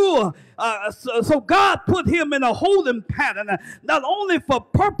mature. So God put him in a holding pattern, not only for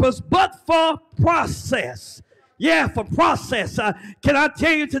purpose, but for process. Yeah, for process. Can I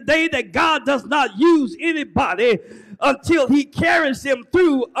tell you today that God does not use anybody until he carries them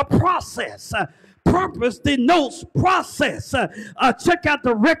through a process. Purpose denotes process. Check out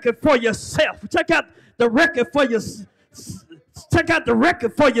the record for yourself. Check out the record for yourself. Check out the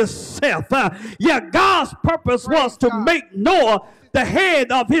record for yourself. God's purpose was to make Noah the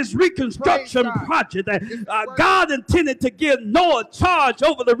head of his reconstruction project. God intended to give Noah charge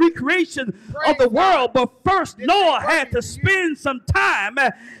over the recreation of the world, but first Noah had to spend some time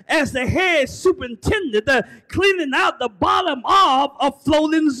as the head superintendent cleaning out the bottom of a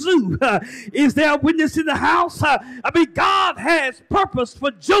floating zoo. Is there a witness in the house? God has purpose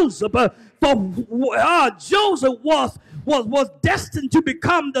for Joseph. Joseph was destined to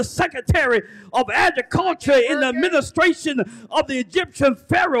become the secretary of agriculture in the administration of the Egyptian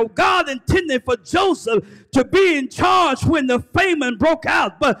Pharaoh. God intended for Joseph to be in charge when the famine broke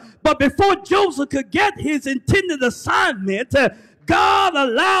out. But before Joseph could get his intended assignment, God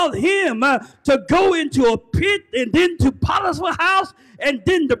allowed him to go into a pit and then to Potiphar's house and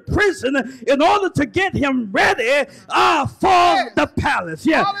then to prison in order to get him ready for the palace.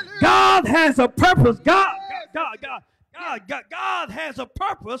 Yeah, hallelujah. God has a purpose. God has a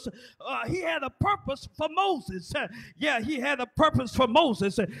purpose. He had a purpose for Moses. He had a purpose for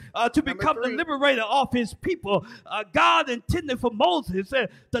Moses to become the liberator of his people. God intended for Moses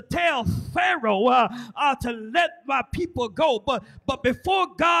to tell Pharaoh to let my people go. But before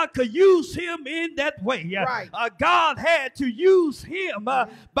God could use him in that way, God had to use him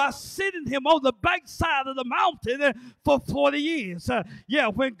by sitting him on the backside of the mountain for 40 years.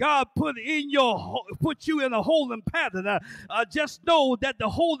 When God put you in a holding pattern, just know that the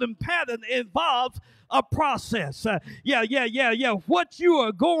holding pattern involves a process. What you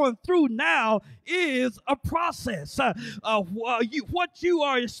are going through now is a process. What you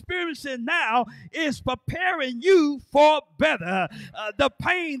are experiencing now is preparing you for better. The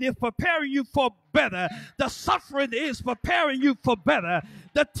pain is preparing you for better. The suffering is preparing you for better.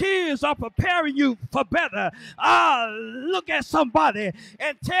 The tears are preparing you for better. Look at somebody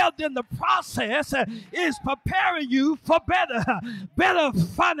and tell them the process is preparing you for better. Better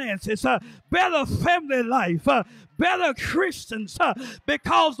finances, better family life, better Christians,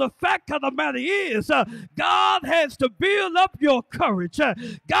 because the fact of the matter is God has to build up your courage.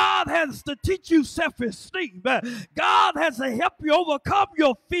 God has to teach you self-esteem. God has to help you overcome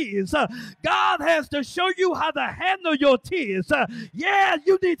your fears. God has to show you how to handle your tears.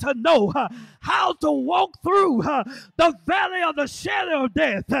 You need to know how to walk through the valley of the shadow of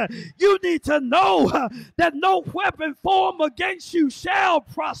death. You need to know that no weapon formed against you shall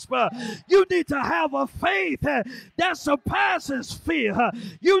prosper. You need to have a faith that surpasses fear.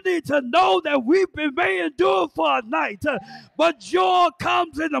 You need to know that weeping may endure for a night, but joy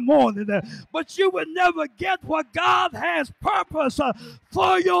comes in the morning. But you will never get what God has purpose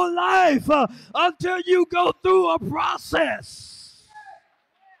for your life until you go through a process.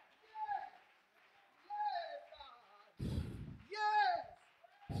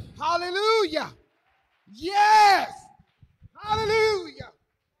 Hallelujah. Yes. Hallelujah.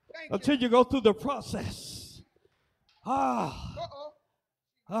 Until you go through the process. Then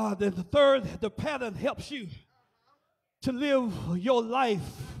the third, the pattern helps you to live your life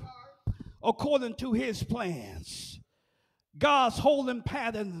according to his plans. God's holding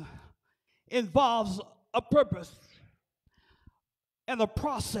pattern involves a purpose and a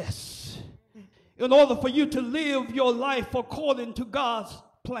process in order for you to live your life according to God's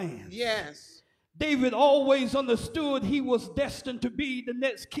plans. Yes. David always understood he was destined to be the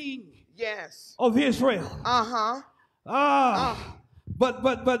next king of Israel.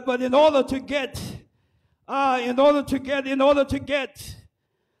 But in order to get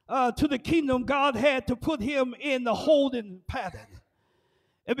to the kingdom, God had to put him in the holding pattern.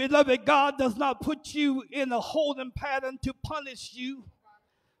 And beloved, God does not put you in a holding pattern to punish you,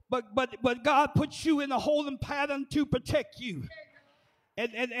 but God puts you in a holding pattern to protect you.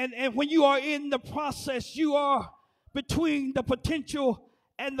 And when you are in the process, you are between the potential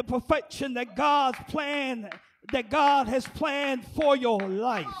and the perfection that God has planned for your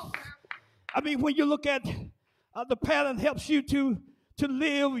life. When you look at the pattern helps you to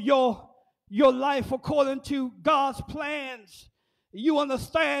live your life according to God's plans. You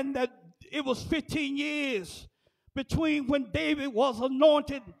understand that it was 15 years between when David was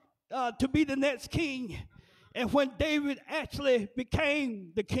anointed to be the next king. And when David actually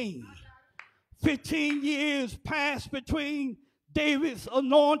became the king, 15 years passed between David's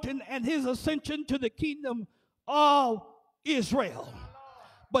anointing and his ascension to the kingdom of Israel.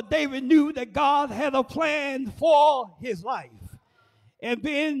 But David knew that God had a plan for his life. And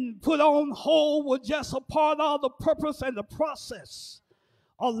being put on hold was just a part of the purpose and the process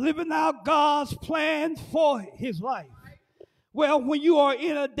of living out God's plan for his life. Well, when you are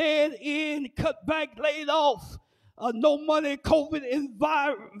in a dead end, cut back, laid off, no money, COVID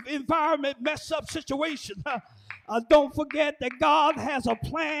environment, mess up situation, don't forget that God has a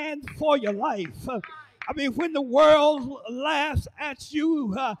plan for your life. I mean, when the world laughs at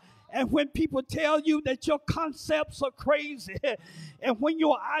you, and when people tell you that your concepts are crazy, and when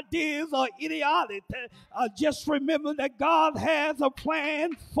your ideas are idiotic, just remember that God has a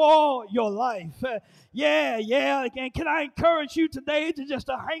plan for your life. Yeah. And can I encourage you today to just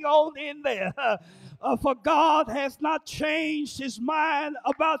hang on in there? For God has not changed his mind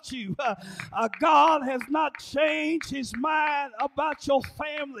about you. God has not changed his mind about your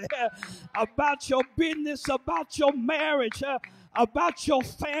family, about your business, about your marriage, about your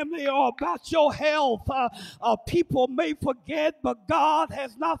family, or about your health. People may forget, but God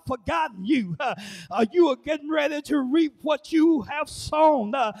has not forgotten you. You are getting ready to reap what you have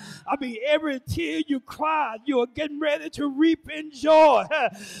sown. Every tear you cried, you are getting ready to reap in joy.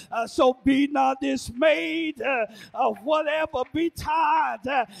 So be not dismayed, whatever betide,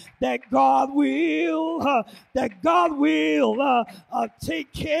 that God will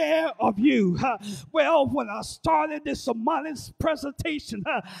take care of you. Well, when I started this morning presentation,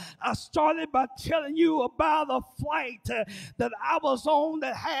 I started by telling you about a flight that I was on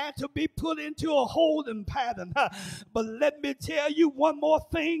that had to be put into a holding pattern. But let me tell you one more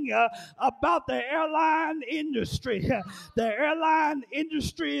thing about the airline industry. The airline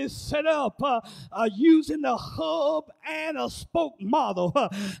industry is set up using a hub and a spoke model.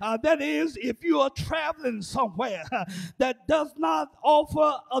 That is, if you are traveling somewhere that does not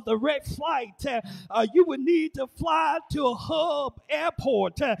offer a direct flight, you would need to fly to a hub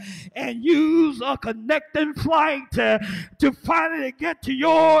airport and use a connecting flight to finally get to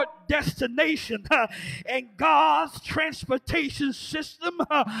your destination. And God's transportation system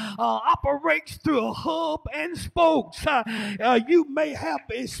operates through a hub and spokes. You may have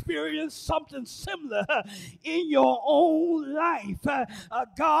experienced something similar in your own life.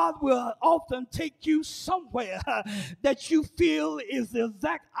 God will often take you somewhere that you feel is the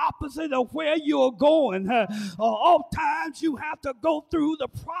exact opposite of where you're going. Oftentimes you have to go through the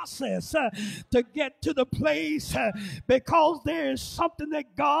process to get to the place because there is something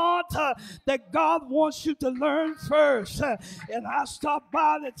that God wants you to learn first. And I stopped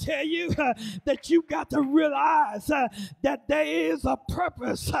by to tell you that you got to realize that there is a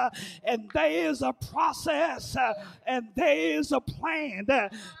purpose and there is a process and there is a plan.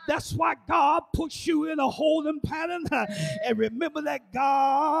 That's why God puts you in a holding pattern. And remember that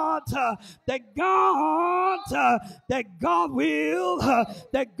God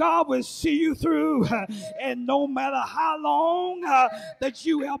will see you through. And no matter how long that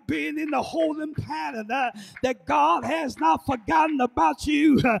you have been in the holding pattern, that God has not forgotten about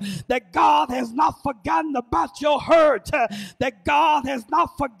you, that God has not forgotten about your hurt, that God has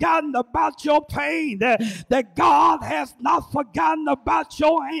not forgotten about your pain, that God has not forgotten about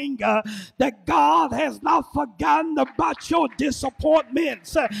your anger, that God has not forgotten about your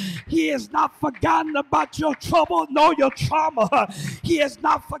disappointments. He has not forgotten about your trouble nor your trauma. He has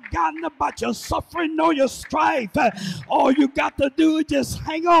not forgotten about your suffering nor your strife. All you got to do is just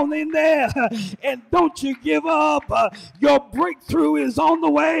hang on in there and don't you give up. Your breakthrough is on the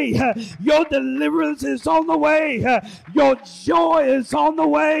way. Your deliverance is on the way. Your joy is on the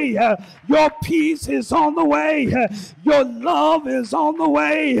way. Your peace is on the way. Your love is on the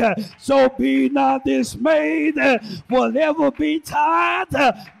way. So be not dismayed. Whatever betide,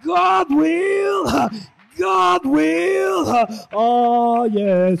 God will. God will. Oh,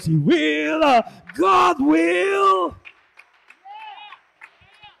 yes, he will. God will.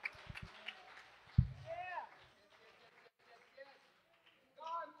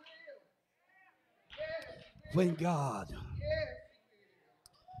 When God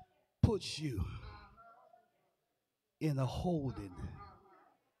puts you in a holding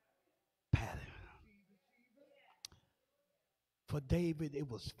pattern. For David, it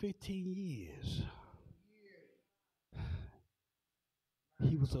was 15 years.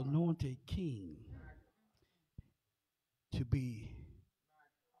 He was anointed king to be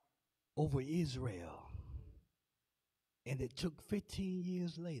over Israel. And it took 15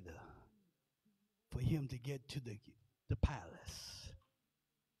 years later for him to get to the palace.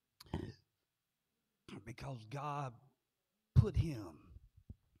 because God put him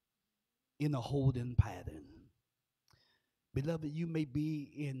in a holding pattern. Beloved, you may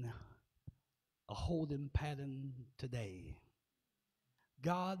be in a holding pattern today.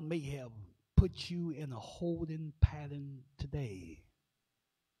 God may have put you in a holding pattern today.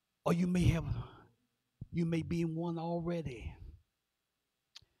 Or you may be in one already.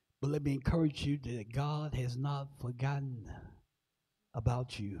 But let me encourage you that God has not forgotten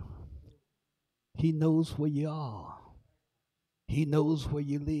about you. He knows where you are. He knows where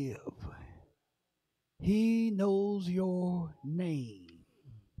you live. He knows your name.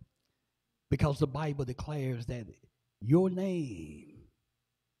 Because the Bible declares that your name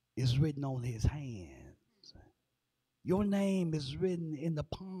is written on his hands. Your name is written in the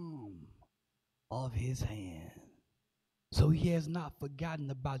palm of his hand. So he has not forgotten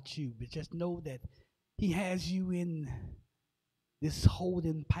about you, but just know that he has you in this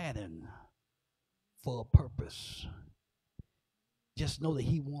holding pattern for a purpose. Just know that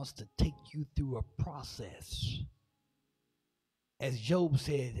he wants to take you through a process. As Job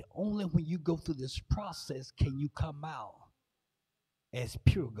said, only when you go through this process can you come out as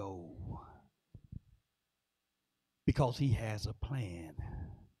pure gold. Because he has a plan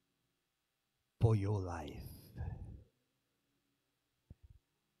for your life.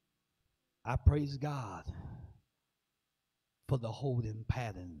 I praise God for the holding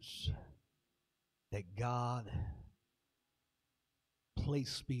patterns that God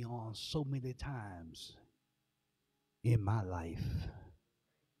placed me on so many times in my life.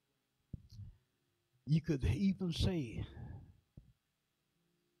 You could even say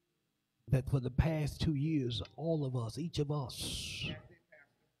that for the past 2 years, all of us, each of us,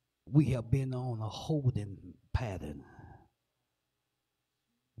 we have been on a holding pattern.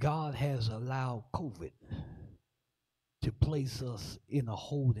 God has allowed COVID to place us in a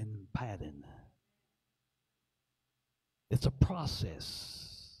holding pattern. It's a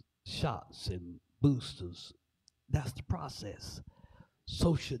process. Shots and boosters, that's the process.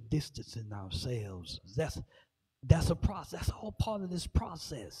 Social distancing ourselves, that's a process. That's all part of this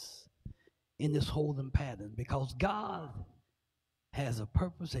process in this holding pattern, because God has a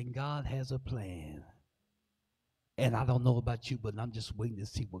purpose and God has a plan. And I don't know about you, but I'm just waiting to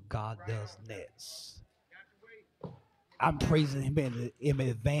see what God does next. I'm praising him in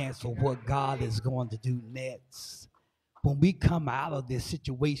advance for what God is going to do next. When we come out of this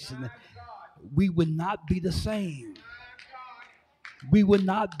situation, we will not be the same. We will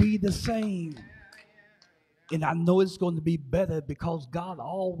not be the same. And I know it's going to be better because God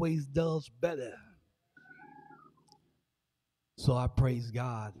always does better. So I praise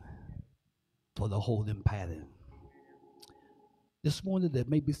God for the holding pattern. This morning, there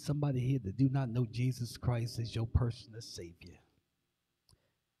may be somebody here that do not know Jesus Christ as your personal Savior.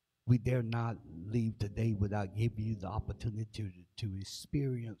 We dare not leave today without giving you the opportunity to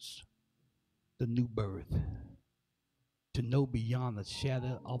experience the new birth, to know beyond a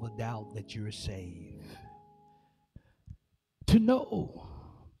shadow of a doubt that you're saved, to know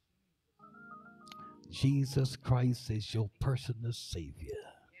Jesus Christ is your personal Savior.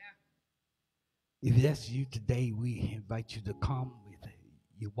 If that's you today, we invite you to come.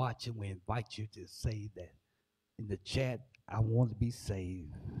 You're watching, we invite you to say that in the chat, I want to be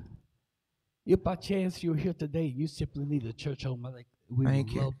saved. If by chance you're here today, you simply need a church home, we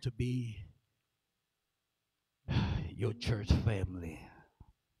would love to be your church family.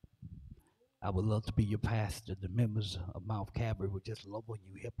 I would love to be your pastor. The members of Mount Calvary would just love on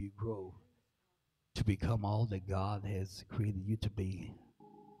you, help you grow to become all that God has created you to be.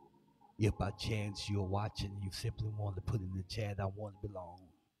 If by chance you're watching, you simply want to put in the chat, I want to belong.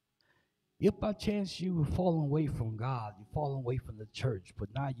 If by chance you have fallen away from God, you've fallen away from the church,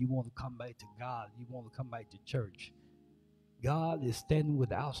 but now you want to come back to God, you want to come back to church, God is standing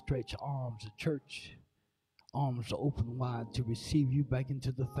with outstretched arms, the church arms are open wide to receive you back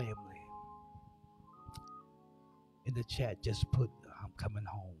into the family. In the chat, just put, I'm coming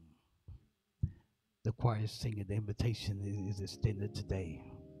home. The choir is singing, the invitation is extended today.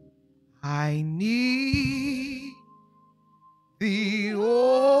 I need thee,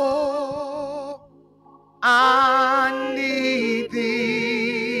 oh, I need thee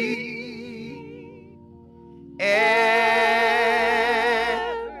every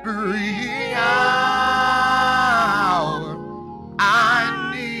hour.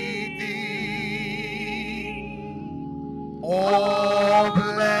 I need thee. Oh,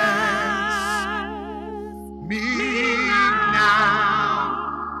 bless me now,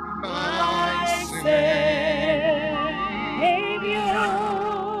 my Savior.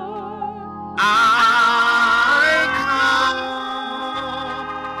 I come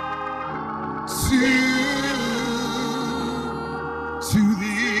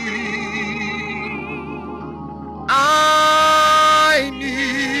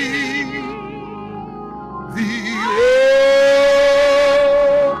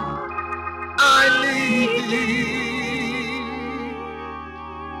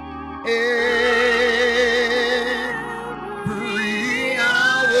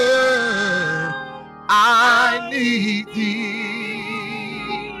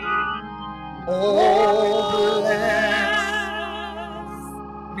Oh, bless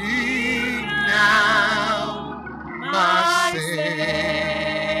me now, my Savior.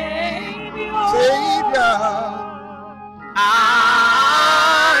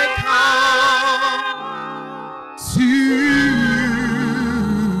 I come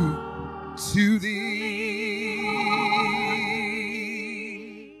to thee.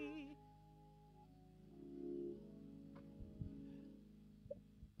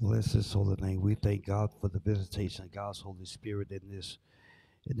 Bless his holy name. We thank God for the visitation of God's Holy Spirit in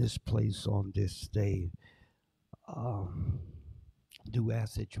this place on this day. Do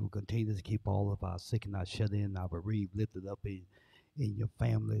ask that you will continue to keep all of our sick and our shut in, our bereaved lifted up in your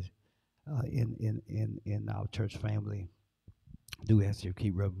family, in our church family. Do ask you to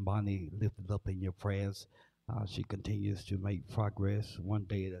keep Reverend Bonnie lifted up in your prayers. She continues to make progress one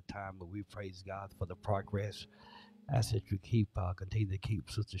day at a time, but we praise God for the progress. Ask that you continue to keep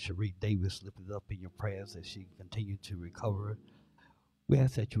Sister Cherie Davis lifted up in your prayers as she continues to recover. We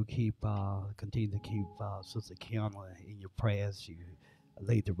ask that you continue to keep Sister Kiana in your prayers. She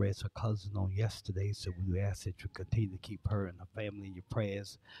laid to rest her cousin on yesterday, so we ask that you continue to keep her and her family in your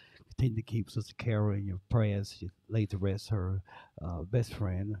prayers. Continue to keep Sister Carol in your prayers. She laid to rest her best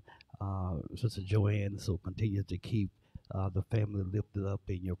friend, Sister Joanne, so continue to keep the family lifted up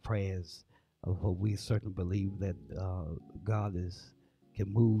in your prayers. For we certainly believe that God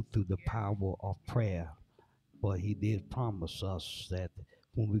can move through the power of prayer. But he did promise us that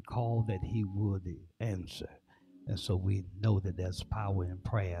when we call that he would answer. And so we know that there's power in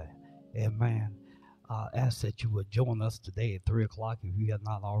prayer. Amen. Ask that you would join us today at 3 o'clock if you have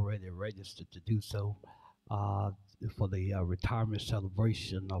not already registered to do so for the retirement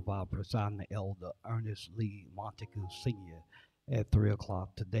celebration of our presiding elder, Ernest Lee Montague Sr. at 3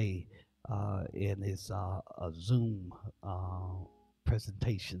 o'clock today. And it's a Zoom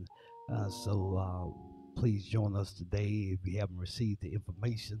presentation. So please join us today. If you haven't received the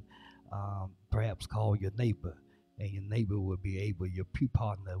information, perhaps call your neighbor, and your neighbor will be able, your pew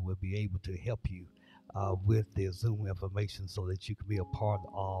partner will be able to help you with the Zoom information so that you can be a part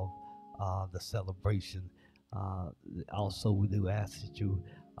of the celebration. Also, we do ask that you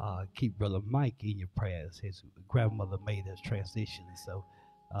keep Brother Mike in your prayers. His grandmother made his transition, so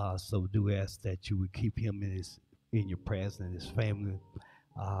do ask that you would keep him in your prayers and his family.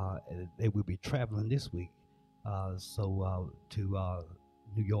 They will be traveling this week, to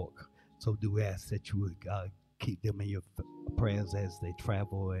New York. So do ask that you would keep them in your prayers as they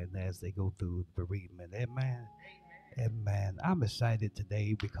travel and as they go through bereavement. Amen. Amen. I'm excited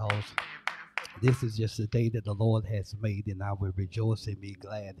today because this is just a day that the Lord has made, and I will rejoice and be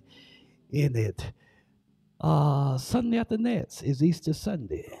glad in it. Sunday after next is Easter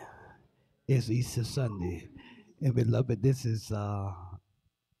Sunday. It's Easter Sunday. And beloved, this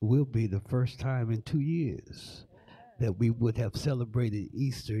will be the first time in 2 years that we would have celebrated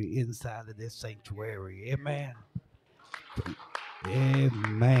Easter inside of this sanctuary. Amen.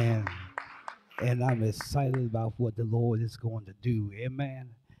 Amen. And I'm excited about what the Lord is going to do.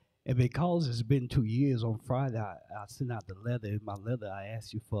 Amen. And because it's been 2 years, on Friday, I sent out the letter. In my letter, I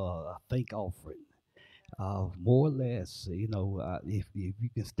asked you for a thank offering. More or less, if you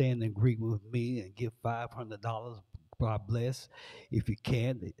can stand in agreement with me and give $500, God bless. If you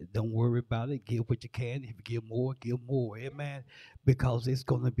can't, don't worry about it. Give what you can. If you give more, give more. Amen. Because it's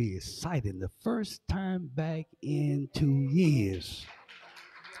going to be exciting. The first time back in 2 years.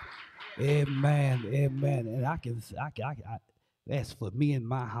 Amen. Amen. And I as for me and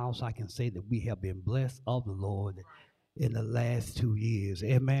my house, I can say that we have been blessed of the Lord in the last 2 years.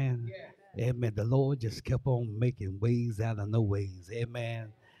 Amen. Yeah. Amen. The Lord just kept on making ways out of no ways.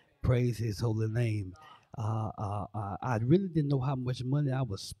 Amen. Praise his holy name. I really didn't know how much money I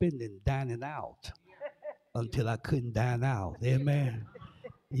was spending dining out until I couldn't dine out. Amen.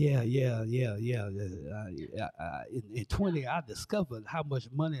 Yeah. In 20, I discovered how much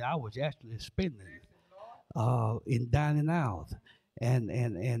money I was actually spending in dining out.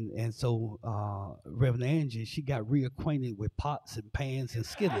 And so Reverend Angie, she got reacquainted with pots and pans and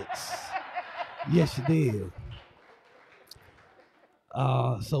skillets. Yes, she did.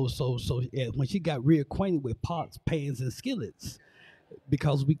 So when she got reacquainted with pots, pans, and skillets,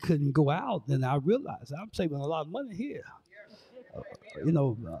 because we couldn't go out, then I realized I'm saving a lot of money here.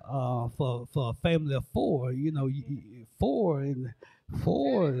 For a family of four,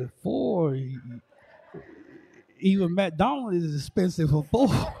 four. Even McDonald's is expensive for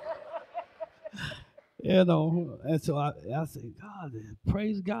four. And so I said, God,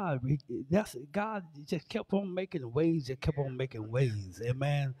 praise God. God just kept on making ways,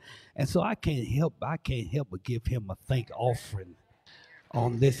 amen. And so I can't help but give him a thank offering.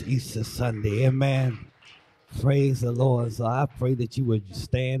 on this Easter Sunday. Amen. Praise the Lord. So I pray that you would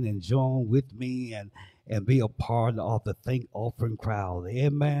stand and join with me and be a part of the thank offering crowd.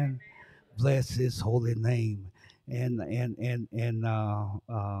 Amen. Bless his holy name. And in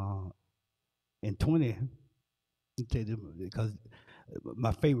 20, because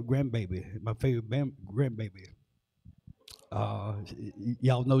my favorite grandbaby,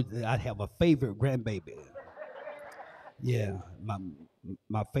 y'all know that I have a favorite grandbaby. Yeah,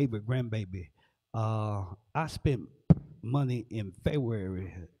 my favorite grandbaby. I spent money in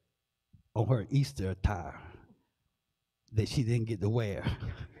February on her Easter attire that she didn't get to wear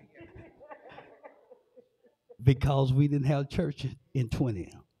because we didn't have church in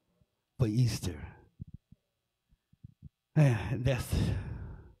 20 for Easter. And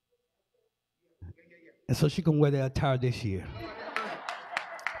so she can wear that attire this year.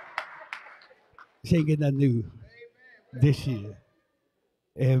 She ain't getting nothing new this year.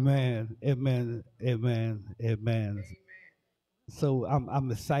 Amen. Amen. Amen. Amen. So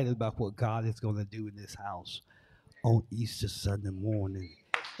I'm excited about what God is going to do in this house on Easter Sunday morning.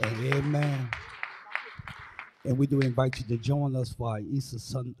 And amen. And we do invite you to join us for our Easter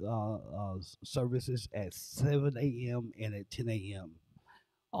services at 7 a.m. and at 10 a.m.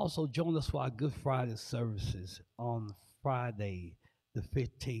 Also, join us for our Good Friday services on Friday, the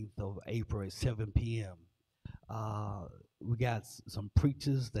 15th of April at 7 p.m. We got some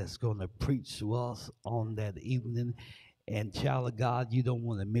preachers that's going to preach to us on that evening. And child of God, you don't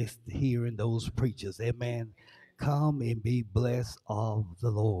want to miss hearing those preachers. Amen. Come and be blessed of the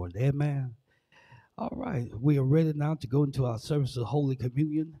Lord. Amen. All right, we are ready now to go into our service of Holy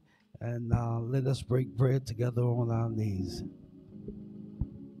Communion, and let us break bread together on our knees.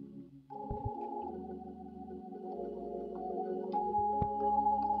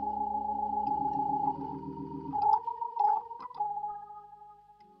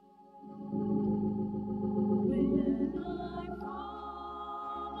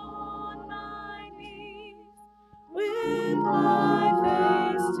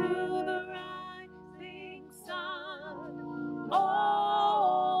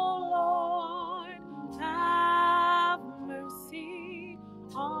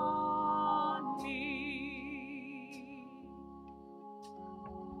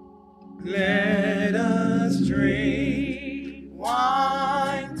 Let us drink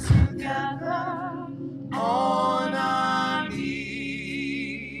wine together on our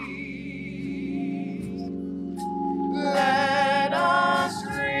knees. Let us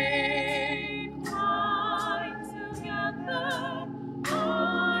drink wine together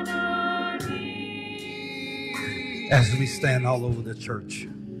on our knees. As we stand all over the church.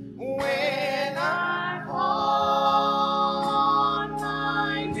 When I fall on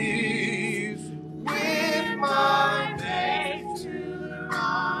my knees with my face to the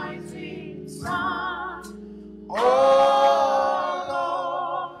rising sun, oh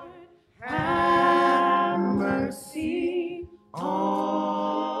Lord, have mercy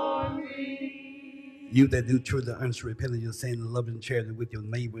on me. You that do truly earnestly repent of your sin and love and charity with your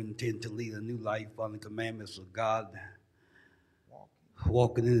neighbor, intend to lead a new life on the commandments of God,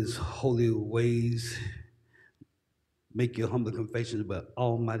 walking in his holy ways. Make your humble confession about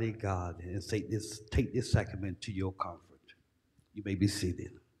Almighty God and take this sacrament to your comfort. You may be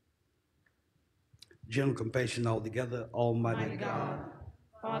seated. General confession all together. Almighty God,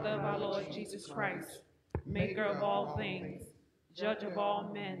 Father of our Lord Jesus Christ, maker of all things, judge of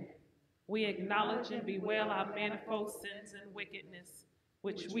all men, we acknowledge and bewail our manifold sins and wickedness,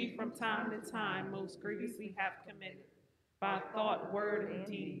 which we from time to time most grievously have committed, by thought, word, and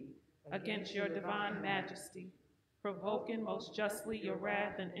deed, against your divine majesty, provoking most justly your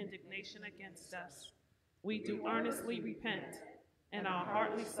wrath and indignation against us. We do earnestly repent, and are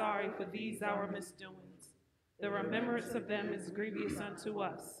heartily sorry for these our misdoings. The remembrance of them is grievous unto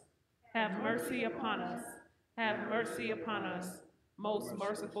us. Have mercy upon us. Have mercy upon us, most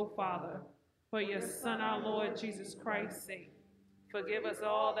merciful Father. For your Son, our Lord Jesus Christ's sake, forgive us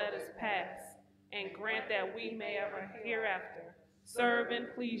all that is past, and grant that we may ever hereafter serve and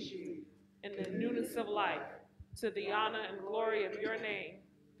please you in the newness of life, to the honor and glory of your name,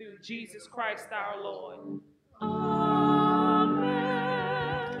 through Jesus Christ our Lord. Amen.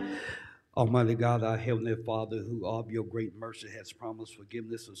 Almighty God, our Heavenly Father, who of your great mercy has promised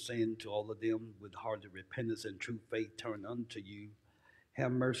forgiveness of sin to all of them with hearty repentance and true faith turn unto you,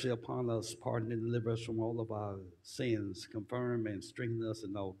 have mercy upon us, pardon and deliver us from all of our sins, confirm and strengthen us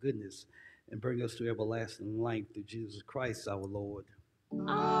in all goodness, and bring us to everlasting life through Jesus Christ our Lord.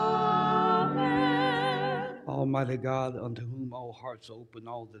 Amen. Almighty God, unto whom all hearts are open,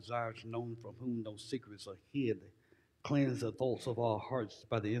 all desires known, from whom no secrets are hid, Cleanse the thoughts of our hearts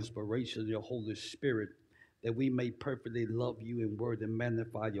by the inspiration of your Holy Spirit, that we may perfectly love you in word and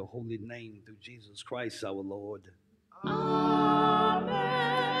magnify your holy name through Jesus Christ our Lord. Amen.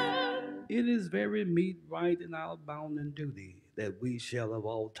 It is very meet, right, and our bounden duty that we shall of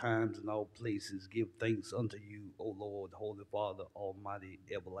all times and all places give thanks unto you, O Lord, Holy Father, Almighty,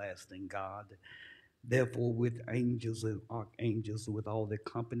 everlasting God. Therefore, with angels and archangels, with all the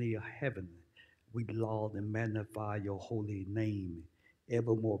company of heaven, we laud and magnify your holy name,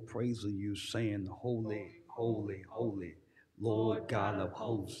 evermore praising you, saying, Holy, holy, holy, Lord God of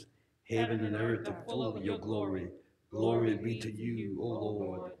hosts, heaven and earth are full of your glory. Glory be to you, O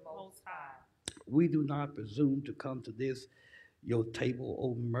Lord. Most High. We do not presume to come to this your table,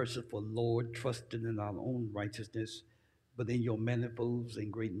 O merciful Lord, trusting in our own righteousness, but in your manifolds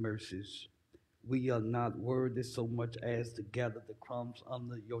and great mercies. We are not worthy so much as to gather the crumbs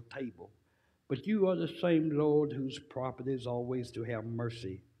under your table. But you are the same Lord whose property is always to have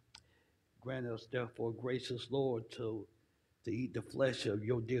mercy. Grant us, therefore, gracious Lord, to eat the flesh of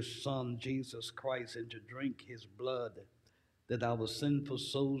your dear Son, Jesus Christ, and to drink his blood, that our sinful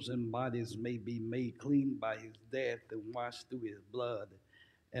souls and bodies may be made clean by his death and washed through his blood,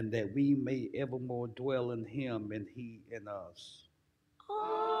 and that we may evermore dwell in him and he in us.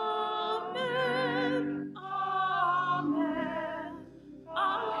 Amen. Amen.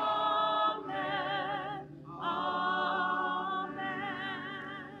 Amen. Amen.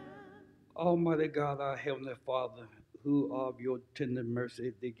 Almighty God, our Heavenly Father, who of your tender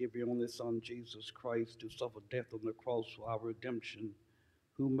mercy did give your only Son, Jesus Christ, to suffer death on the cross for our redemption,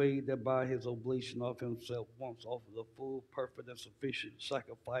 who made that by his oblation of himself once offered a full, perfect, and sufficient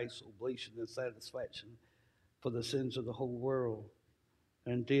sacrifice, oblation, and satisfaction for the sins of the whole world,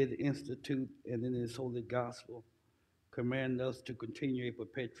 and did institute and in his holy gospel command us to continue a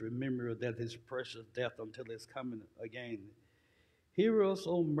perpetual memory of that his precious death until his coming again. Hear us,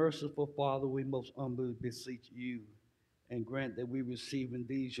 O merciful Father, we most humbly beseech you, and grant that we receive in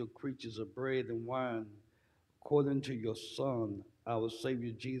these your creatures of bread and wine, according to your Son, our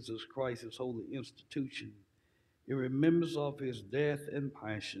Savior Jesus Christ, his holy institution, in remembrance of his death and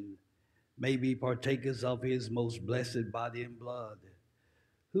passion, may be partakers of his most blessed body and blood,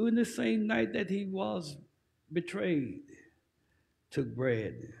 who in the same night that he was betrayed, took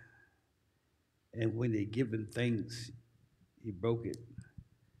bread, and when he had given thanks, he broke it,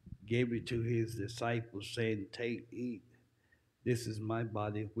 gave it to his disciples, saying, Take, eat. This is my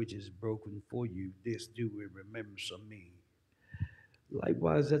body, which is broken for you. This do in remembrance of me.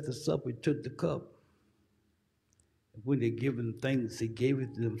 Likewise, at the supper, he took the cup. When they given thanks, he gave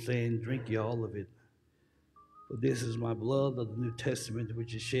it to them, saying, Drink ye all of it. For this is my blood of the New Testament,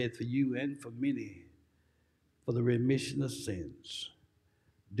 which is shed for you and for many, for the remission of sins.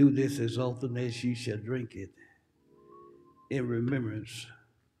 Do this as often as ye shall drink it, in remembrance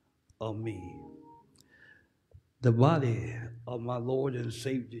of me. The body of my Lord and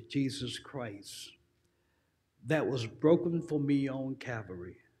Savior Jesus Christ, that was broken for me on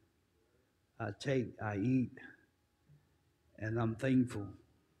Calvary, I take, I eat, and I'm thankful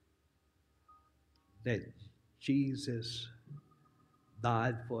that Jesus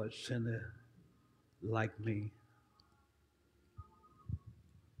died for a sinner like me.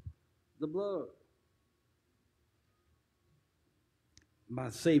 The blood, my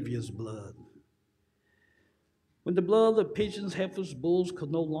Savior's blood. When the blood of pigeons, heifers, bulls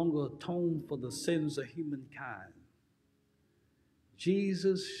could no longer atone for the sins of humankind,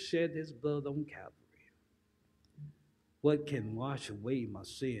 Jesus shed his blood on Calvary. What can wash away my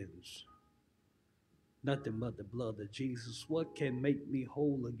sins? Nothing but the blood of Jesus. What can make me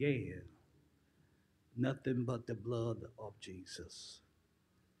whole again? Nothing but the blood of Jesus.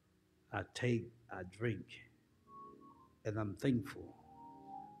 I take, I drink, and I'm thankful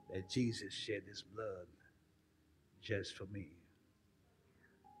that Jesus shed his blood just for me.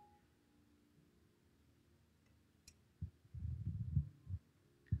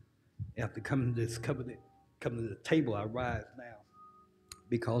 After coming to this covenant, coming to the table, I rise now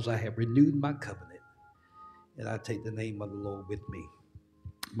because I have renewed my covenant, and I take the name of the Lord with me.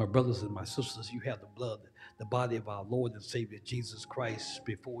 My brothers and my sisters, you have the blood, the body of our Lord and Savior Jesus Christ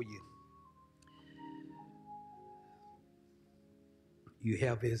before you. You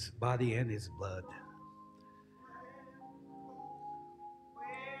have his body and his blood.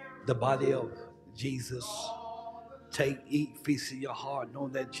 The body of Jesus. Take, eat, feast in your heart,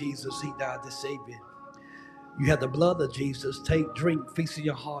 knowing that Jesus, he died to save you. You have the blood of Jesus. Take, drink, feast in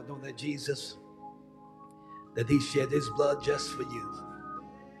your heart, knowing that Jesus, that he shed his blood just for you.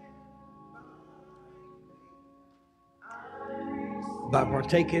 By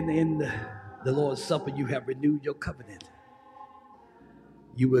partaking in the Lord's Supper, you have renewed your covenant.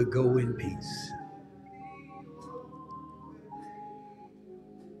 You will go in peace.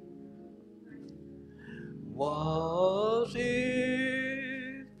 Was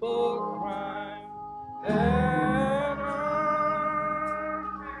it for Christ that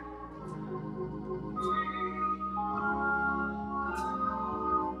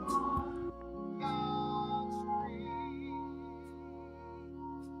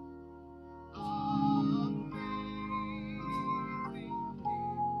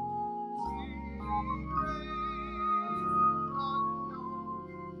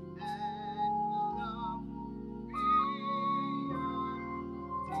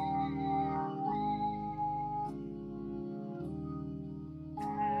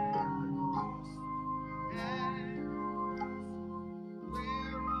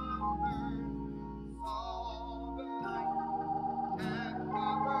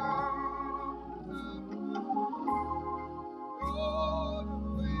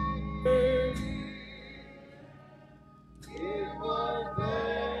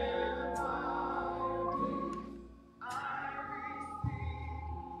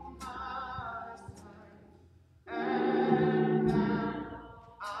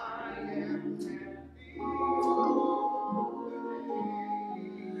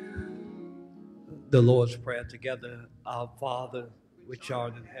the Lord's Prayer together? Our Father, which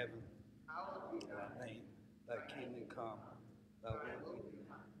art in heaven, thy name, thy kingdom come, thy will be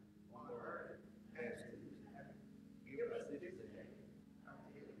done on earth as it is in heaven. Give us this day our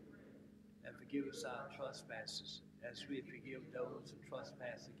daily bread, and forgive us our trespasses, as we forgive those who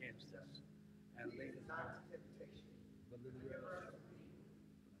trespass against us. And lead us not into temptation, but deliver us from evil.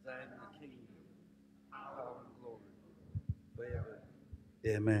 For thine is the kingdom, power, and glory, forever.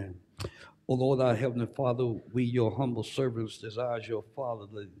 Amen. O Lord, our Heavenly Father, we, your humble servants, desire your Father,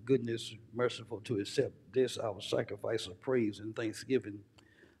 the goodness, merciful to accept this, our sacrifice of praise and thanksgiving,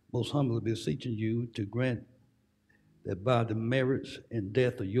 most humbly beseeching you to grant that by the merits and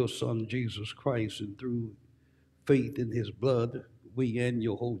death of your Son, Jesus Christ, and through faith in his blood, we and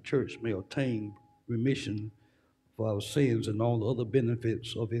your whole church may obtain remission for our sins and all the other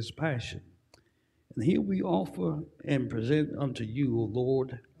benefits of his passion. And here we offer and present unto you, O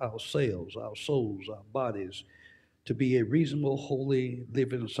Lord, ourselves, our souls, our bodies, to be a reasonable, holy,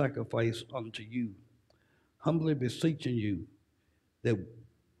 living sacrifice unto you, humbly beseeching you that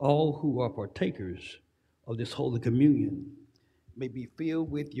all who are partakers of this holy communion may be filled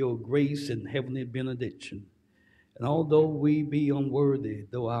with your grace and heavenly benediction. And although we be unworthy,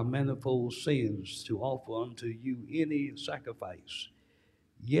 though our manifold sins, to offer unto you any sacrifice,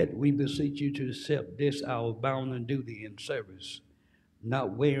 yet we beseech you to accept this our bounden duty and service,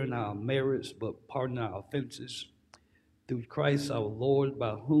 not weighing our merits, but pardoning our offenses, through Christ our Lord,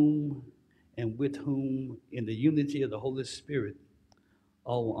 by whom and with whom, in the unity of the Holy Spirit,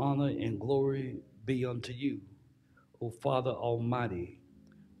 all honor and glory be unto you, O Father Almighty,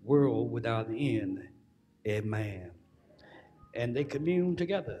 world without end. Amen. And they communed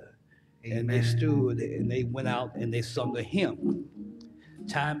together. Amen. And they stood and they went out and they sung a hymn.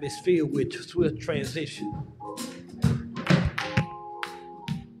 Time is filled with swift transition.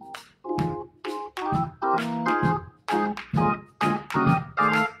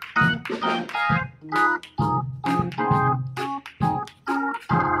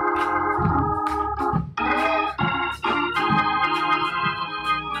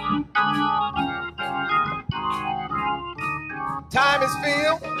 Time is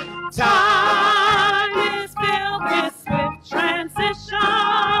filled. Time is filled with swift transition.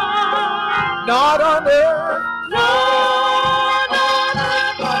 Not on earth No, not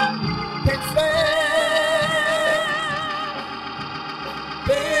ever can stand.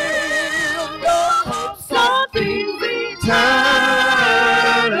 Build up something eternal.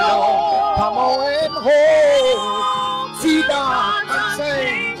 Come on and hold to God's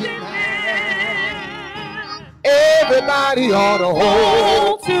unchanging hand. Everybody ought to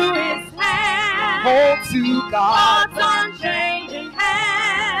hold to his hand. hold to God's God's unchanging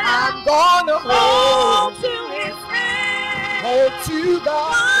hand. I'm gonna hold to his hand. hold to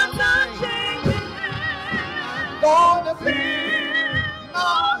God's God's unchanging hand. gonna be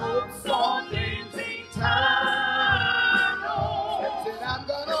my hope. Something's eternal. Said I'm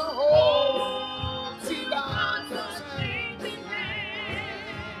gonna hold to God's Unchanging hand.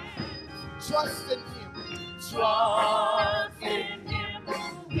 trust in Him. Trust in him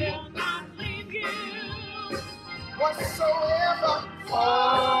who will not leave you. Whatsoever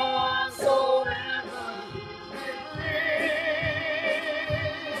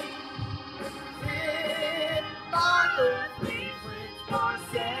in my earthly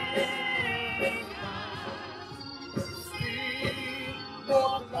forsake.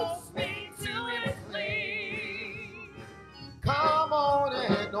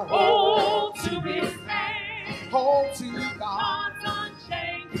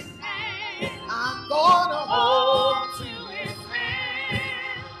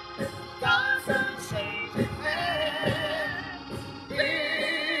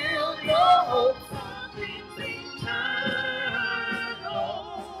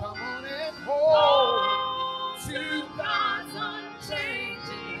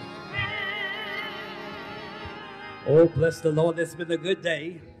 Oh, bless the Lord. It's been a good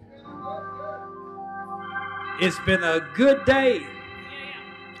day. It's been a good day.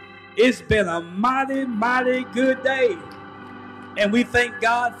 It's been a mighty, mighty good day. And we thank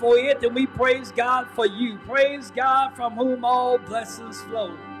God for it, and we praise God for you. Praise God from whom all blessings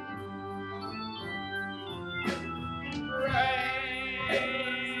flow. Praise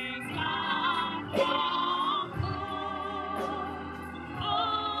God from whom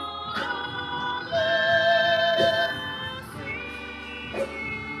all blessings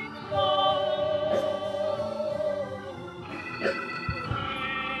flow.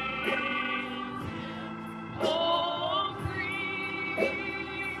 All creatures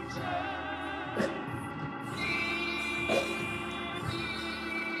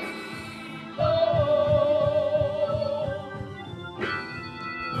below.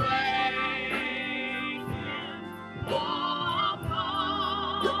 Praise Him above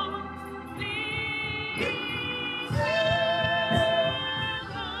the heavenly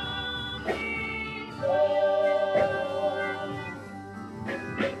host.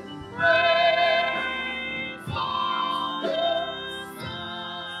 Praise Father,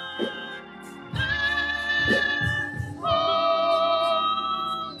 Son, and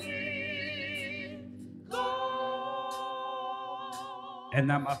Holy Ghost. And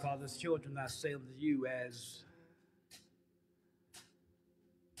now, my Father's children, I say unto you, as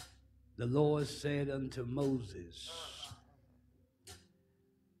the Lord said unto Moses,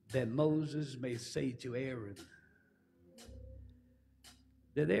 that Moses may say to Aaron,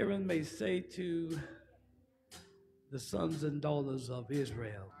 that Aaron may say to the sons and daughters of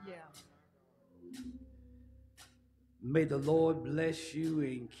Israel, may the Lord bless you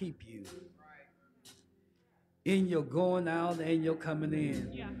and keep you in your going out and your coming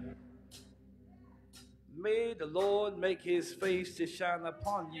in. May the Lord make his face to shine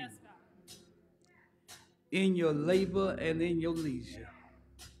upon you in your labor and in your leisure.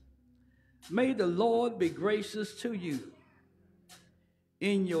 May the Lord be gracious to you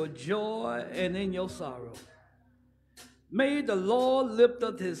in your joy and in your sorrow. May the Lord lift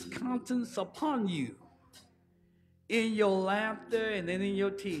up his countenance upon you in your laughter and in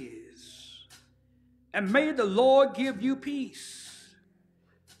your tears. And may the Lord give you peace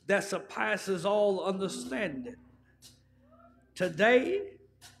that surpasses all understanding. Today,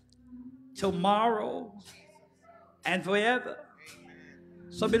 tomorrow, and forever.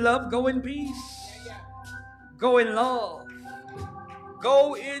 So, beloved, go in peace. Go in love.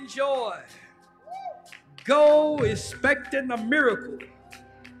 Go in joy. Go expecting a miracle.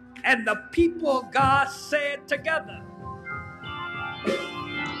 And the people of God said together,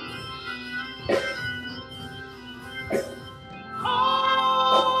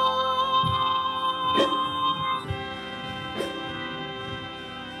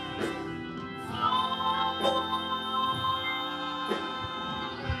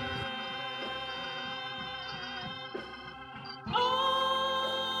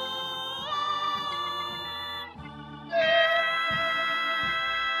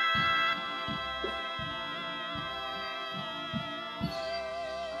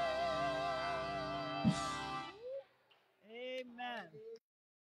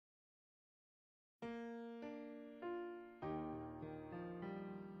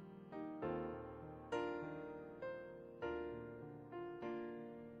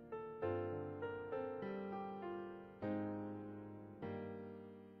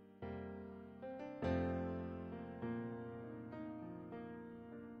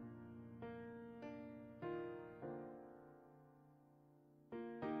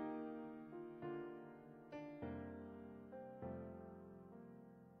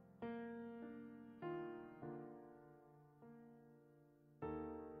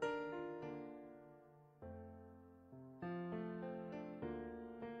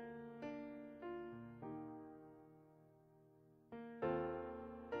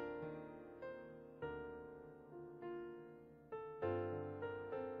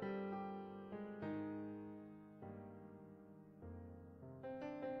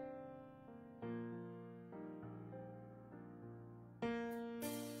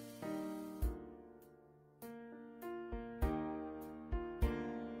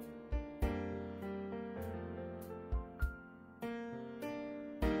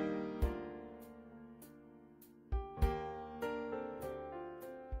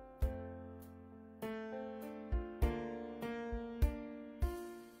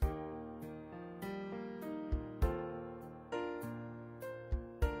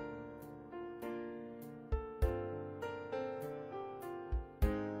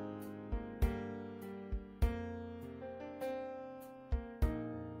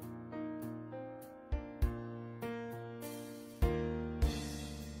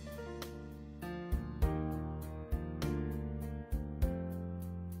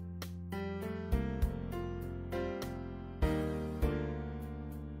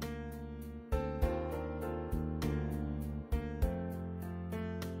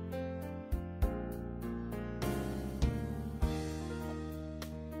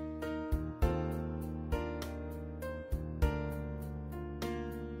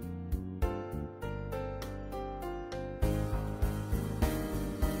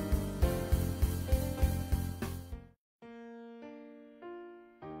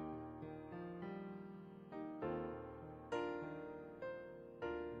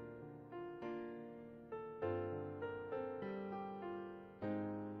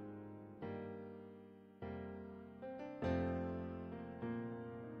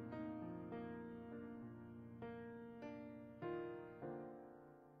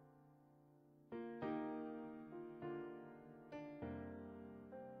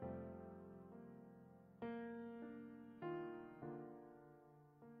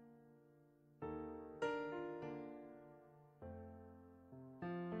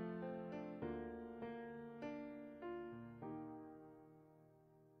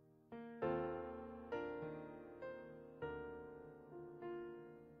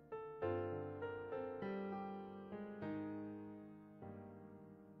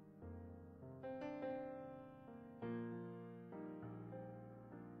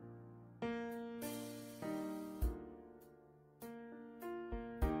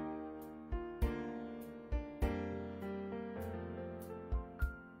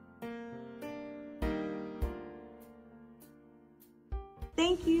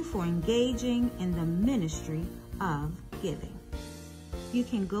 Thank you for engaging in the ministry of giving. You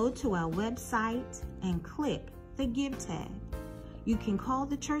can go to our website and click the Give tab. You can call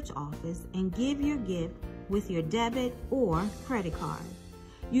the church office and give your gift with your debit or credit card.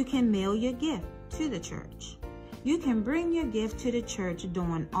 You can mail your gift to the church. You can bring your gift to the church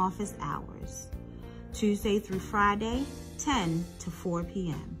during office hours, Tuesday through Friday, 10 to 4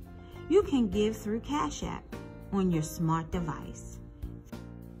 p.m. You can give through Cash App on your smart device.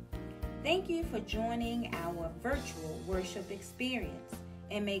 Thank you for joining our virtual worship experience,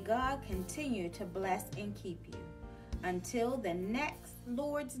 and may God continue to bless and keep you. Until the next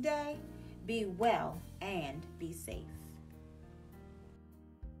Lord's Day, be well and be safe.